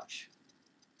hard to watch.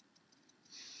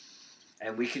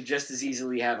 And we could just as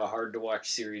easily have a hard-to-watch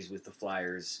series with the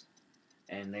Flyers.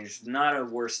 And there's not a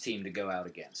worse team to go out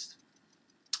against.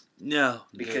 No.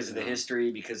 Because of the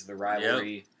history, because of the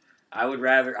rivalry. Yep. I would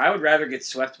rather get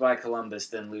swept by Columbus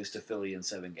than lose to Philly in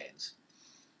 7 games.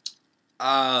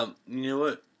 You know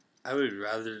what? I would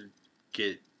rather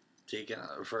get taken out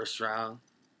of the first round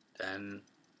than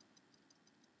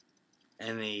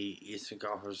in the Eastern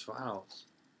Conference Finals.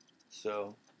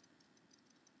 So,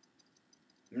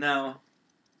 no,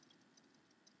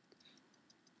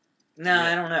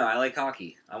 I don't know. I like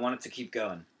hockey. I want it to keep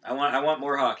going. I want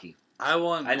more hockey. I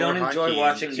don't enjoy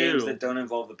watching games that don't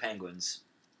involve the Penguins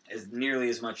as nearly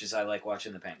as much as I like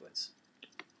watching the Penguins.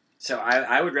 So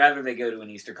I would rather they go to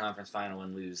an Eastern Conference Final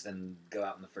and lose than go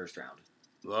out in the first round.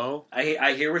 Well,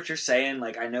 I hear what you're saying.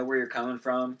 Like, I know where you're coming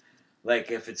from.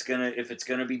 Like, if it's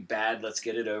gonna be bad, let's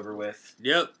get it over with.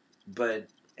 Yep. But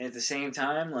at the same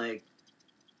time, like,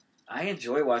 I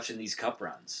enjoy watching these cup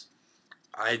runs.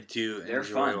 I do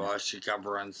enjoy watching cup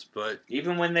runs, but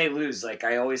even when they lose, like,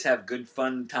 I always have good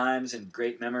fun times and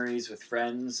great memories with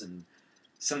friends, and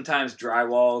sometimes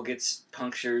drywall gets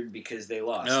punctured because they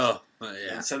lost. Oh,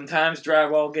 yeah. And sometimes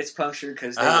drywall gets punctured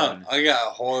because they won. I got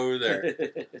a hole over there.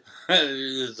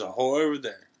 There's a hole over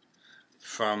there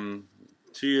from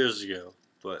 2 years ago,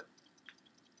 but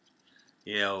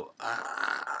you know,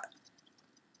 I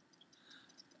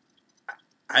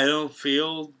don't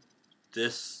feel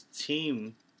this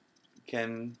team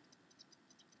can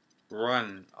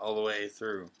run all the way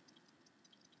through.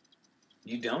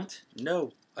 You don't?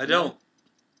 No, I don't.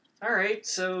 All right,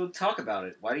 so talk about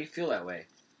it. Why do you feel that way?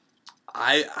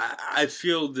 I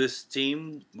feel this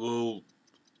team will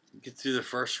get through the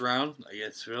first round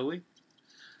against Philly.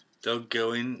 They'll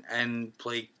go in and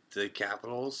play the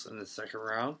Capitals in the second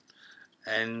round,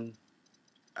 and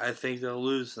I think they'll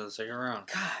lose in the second round.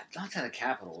 God, not to the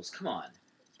Capitals. Come on.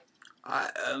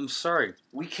 I'm sorry.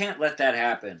 We can't let that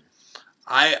happen.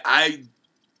 I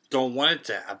don't want it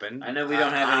to happen. I know we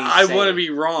don't have any I want to be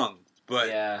wrong, but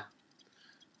yeah.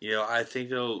 You know, I think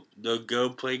they'll go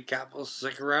play Capitals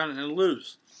second round and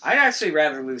lose. I'd actually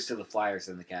rather lose to the Flyers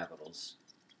than the Capitals.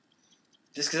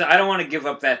 Just because I don't want to give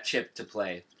up that chip to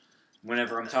play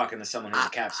whenever I'm talking to someone who's a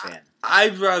Caps fan.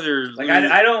 I'd rather like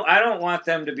lose. I don't want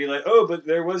them to be like, oh, but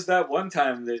there was that one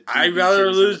time that I'd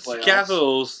rather lose to the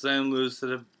Capitals than lose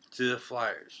to the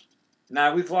Flyers.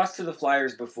 Nah, we've lost to the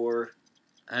Flyers before.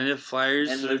 And the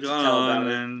Flyers have gone on,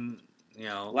 and you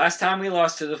know, last time we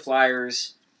lost to the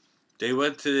Flyers. They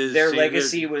went to their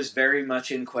legacy was very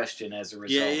much in question as a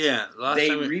result. Yeah.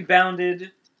 They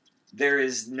rebounded. There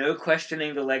is no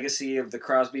questioning the legacy of the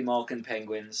Crosby-Malkin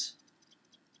Penguins.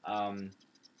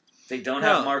 They don't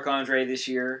have Marc-Andre this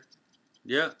year.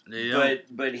 Yeah, they don't.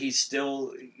 But he's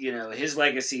still, his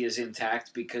legacy is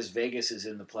intact because Vegas is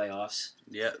in the playoffs.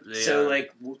 Yeah, so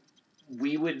like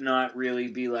we would not really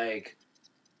be like.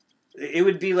 It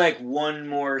would be like one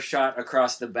more shot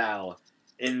across the bow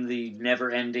in the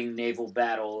never-ending naval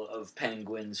battle of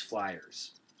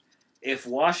Penguins-Flyers. If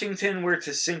Washington were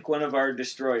to sink one of our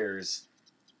destroyers,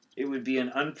 it would be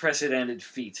an unprecedented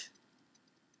feat.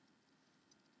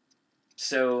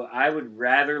 So I would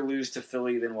rather lose to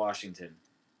Philly than Washington.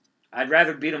 I'd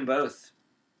rather beat them both.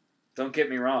 Don't get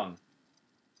me wrong.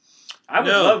 I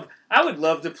would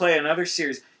love to play another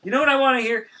series. You know what I want to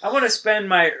hear? I want to spend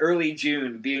my early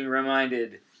June being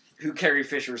reminded who Carrie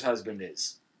Fisher's husband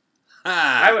is.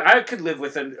 I could live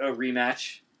with a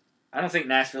rematch. I don't think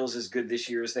Nashville's as good this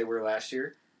year as they were last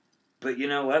year. But you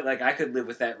know what? Like, I could live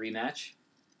with that rematch.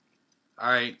 All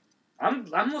right.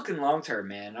 I'm looking long term,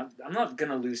 man. I'm not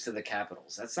going to lose to the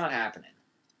Capitals. That's not happening.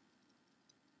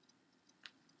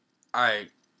 All right.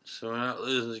 So we're not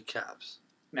losing to the Caps.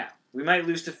 No. We might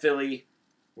lose to Philly.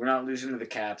 We're not losing to the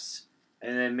Caps.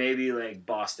 And then maybe, like,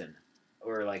 Boston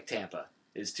or, like, Tampa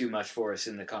is too much for us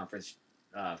in the conference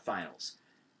finals.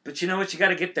 But you know what? You got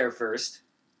to get there first.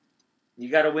 You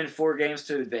got to win 4 games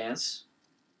to advance.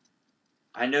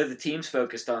 I know the team's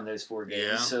focused on those 4 games.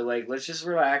 Yeah. So, like, let's just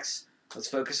relax. Let's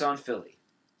focus on Philly.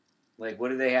 Like, what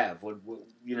do they have?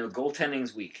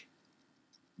 Goaltending's weak.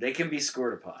 They can be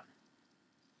scored upon.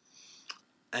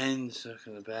 And so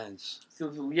can the Pens.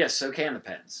 Yes, so can the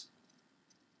Pens.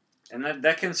 And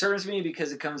that concerns me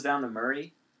because it comes down to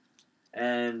Murray.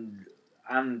 And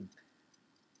I'm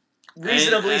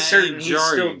reasonably certain he's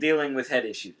still dealing with head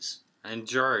issues. And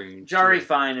Jarry. Jarry,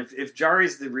 fine. If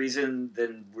Jarry's the reason,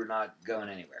 then we're not going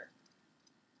anywhere.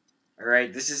 All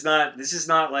right? This is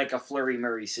not like a Fleury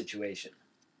Murray situation.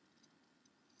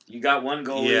 You got one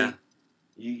goalie. Yeah.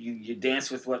 You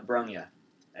dance with what brung you.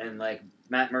 And, like,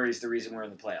 Matt Murray's the reason we're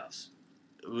in the playoffs.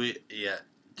 Totally.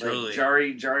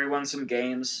 Like, Jarry won some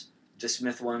games.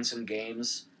 DeSmith won some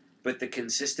games. But the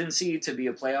consistency to be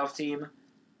a playoff team,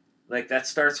 like, that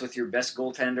starts with your best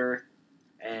goaltender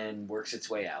and works its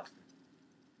way out.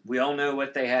 We all know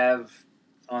what they have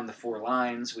on the 4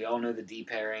 lines. We all know the D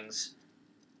pairings.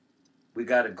 We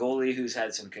got a goalie who's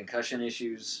had some concussion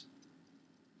issues.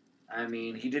 I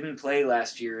mean, he didn't play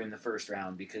last year in the first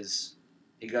round because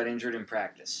he got injured in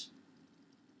practice.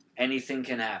 Anything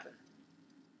can happen.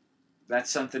 That's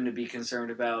something to be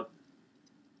concerned about.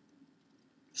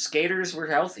 Skaters were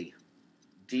healthy.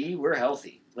 D, we're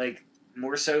healthy. Like,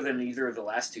 more so than either of the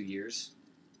last 2 years.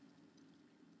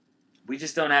 We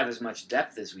just don't have as much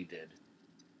depth as we did.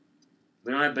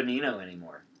 We don't have Bonino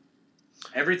anymore.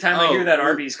 Every time I hear that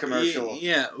Arby's commercial,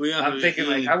 I'm thinking,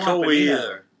 like, I want Bonino.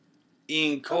 Either.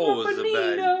 Ian Cole was a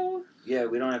bad... Yeah,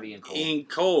 we don't have Ian Cole. Ian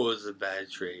Cole was a bad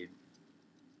trade.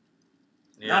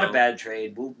 Not a bad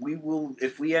trade. We will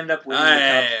if we end up winning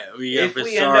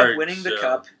the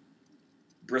cup,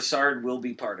 Brassard will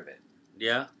be part of it.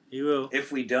 Yeah, he will.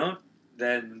 If we don't,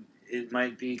 then it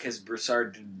might be because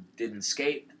Brassard didn't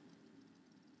skate.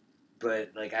 But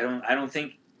like I don't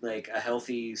think like a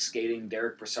healthy skating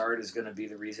Derek Brassard is going to be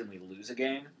the reason we lose a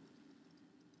game.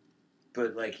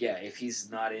 But like if he's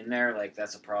not in there, like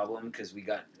that's a problem because we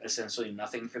got essentially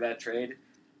nothing for that trade.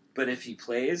 But if he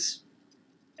plays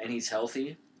and he's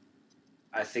healthy,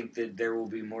 I think that there will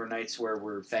be more nights where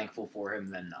we're thankful for him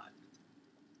than not.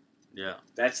 Yeah.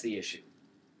 That's the issue.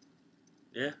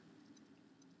 Yeah.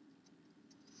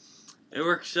 It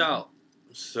works out.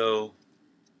 So,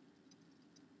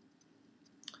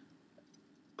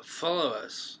 follow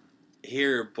us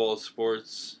here at Bold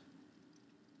Sports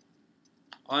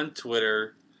on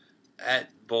Twitter at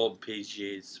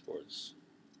BoldPGA Sports.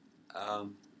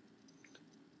 On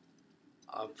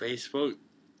Facebook,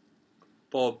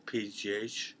 Bold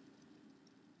PGH.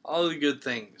 All the good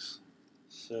things.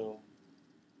 So,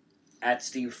 at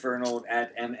Steve Fernald,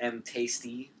 at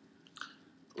MMTasty.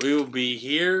 We will be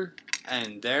here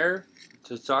and there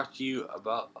to talk to you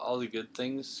about all the good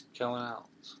things coming out.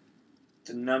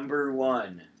 The number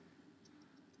 1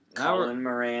 Colin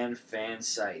Moran fan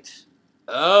site.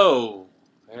 Oh!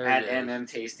 At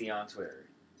MMTasty on Twitter.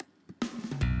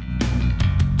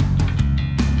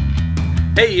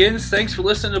 Hey Yins, thanks for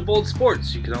listening to Bold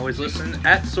Sports. You can always listen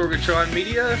at Sorgatron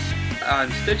Media on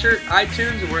Stitcher,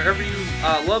 iTunes, or wherever you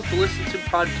love to listen to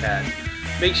podcasts.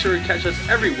 Make sure to catch us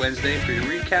every Wednesday for your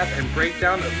recap and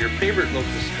breakdown of your favorite local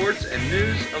sports and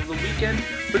news of the weekend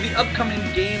for the upcoming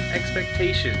game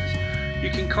expectations. You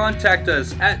can contact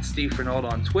us at Steve Fernald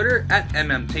on Twitter, at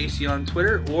MMTasty on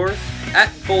Twitter, or at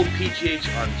BoldPGH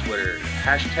on Twitter.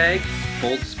 Hashtag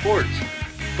Bold Sports.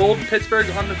 Bold Pittsburgh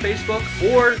on the Facebook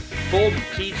or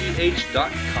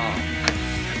boldpgh.com.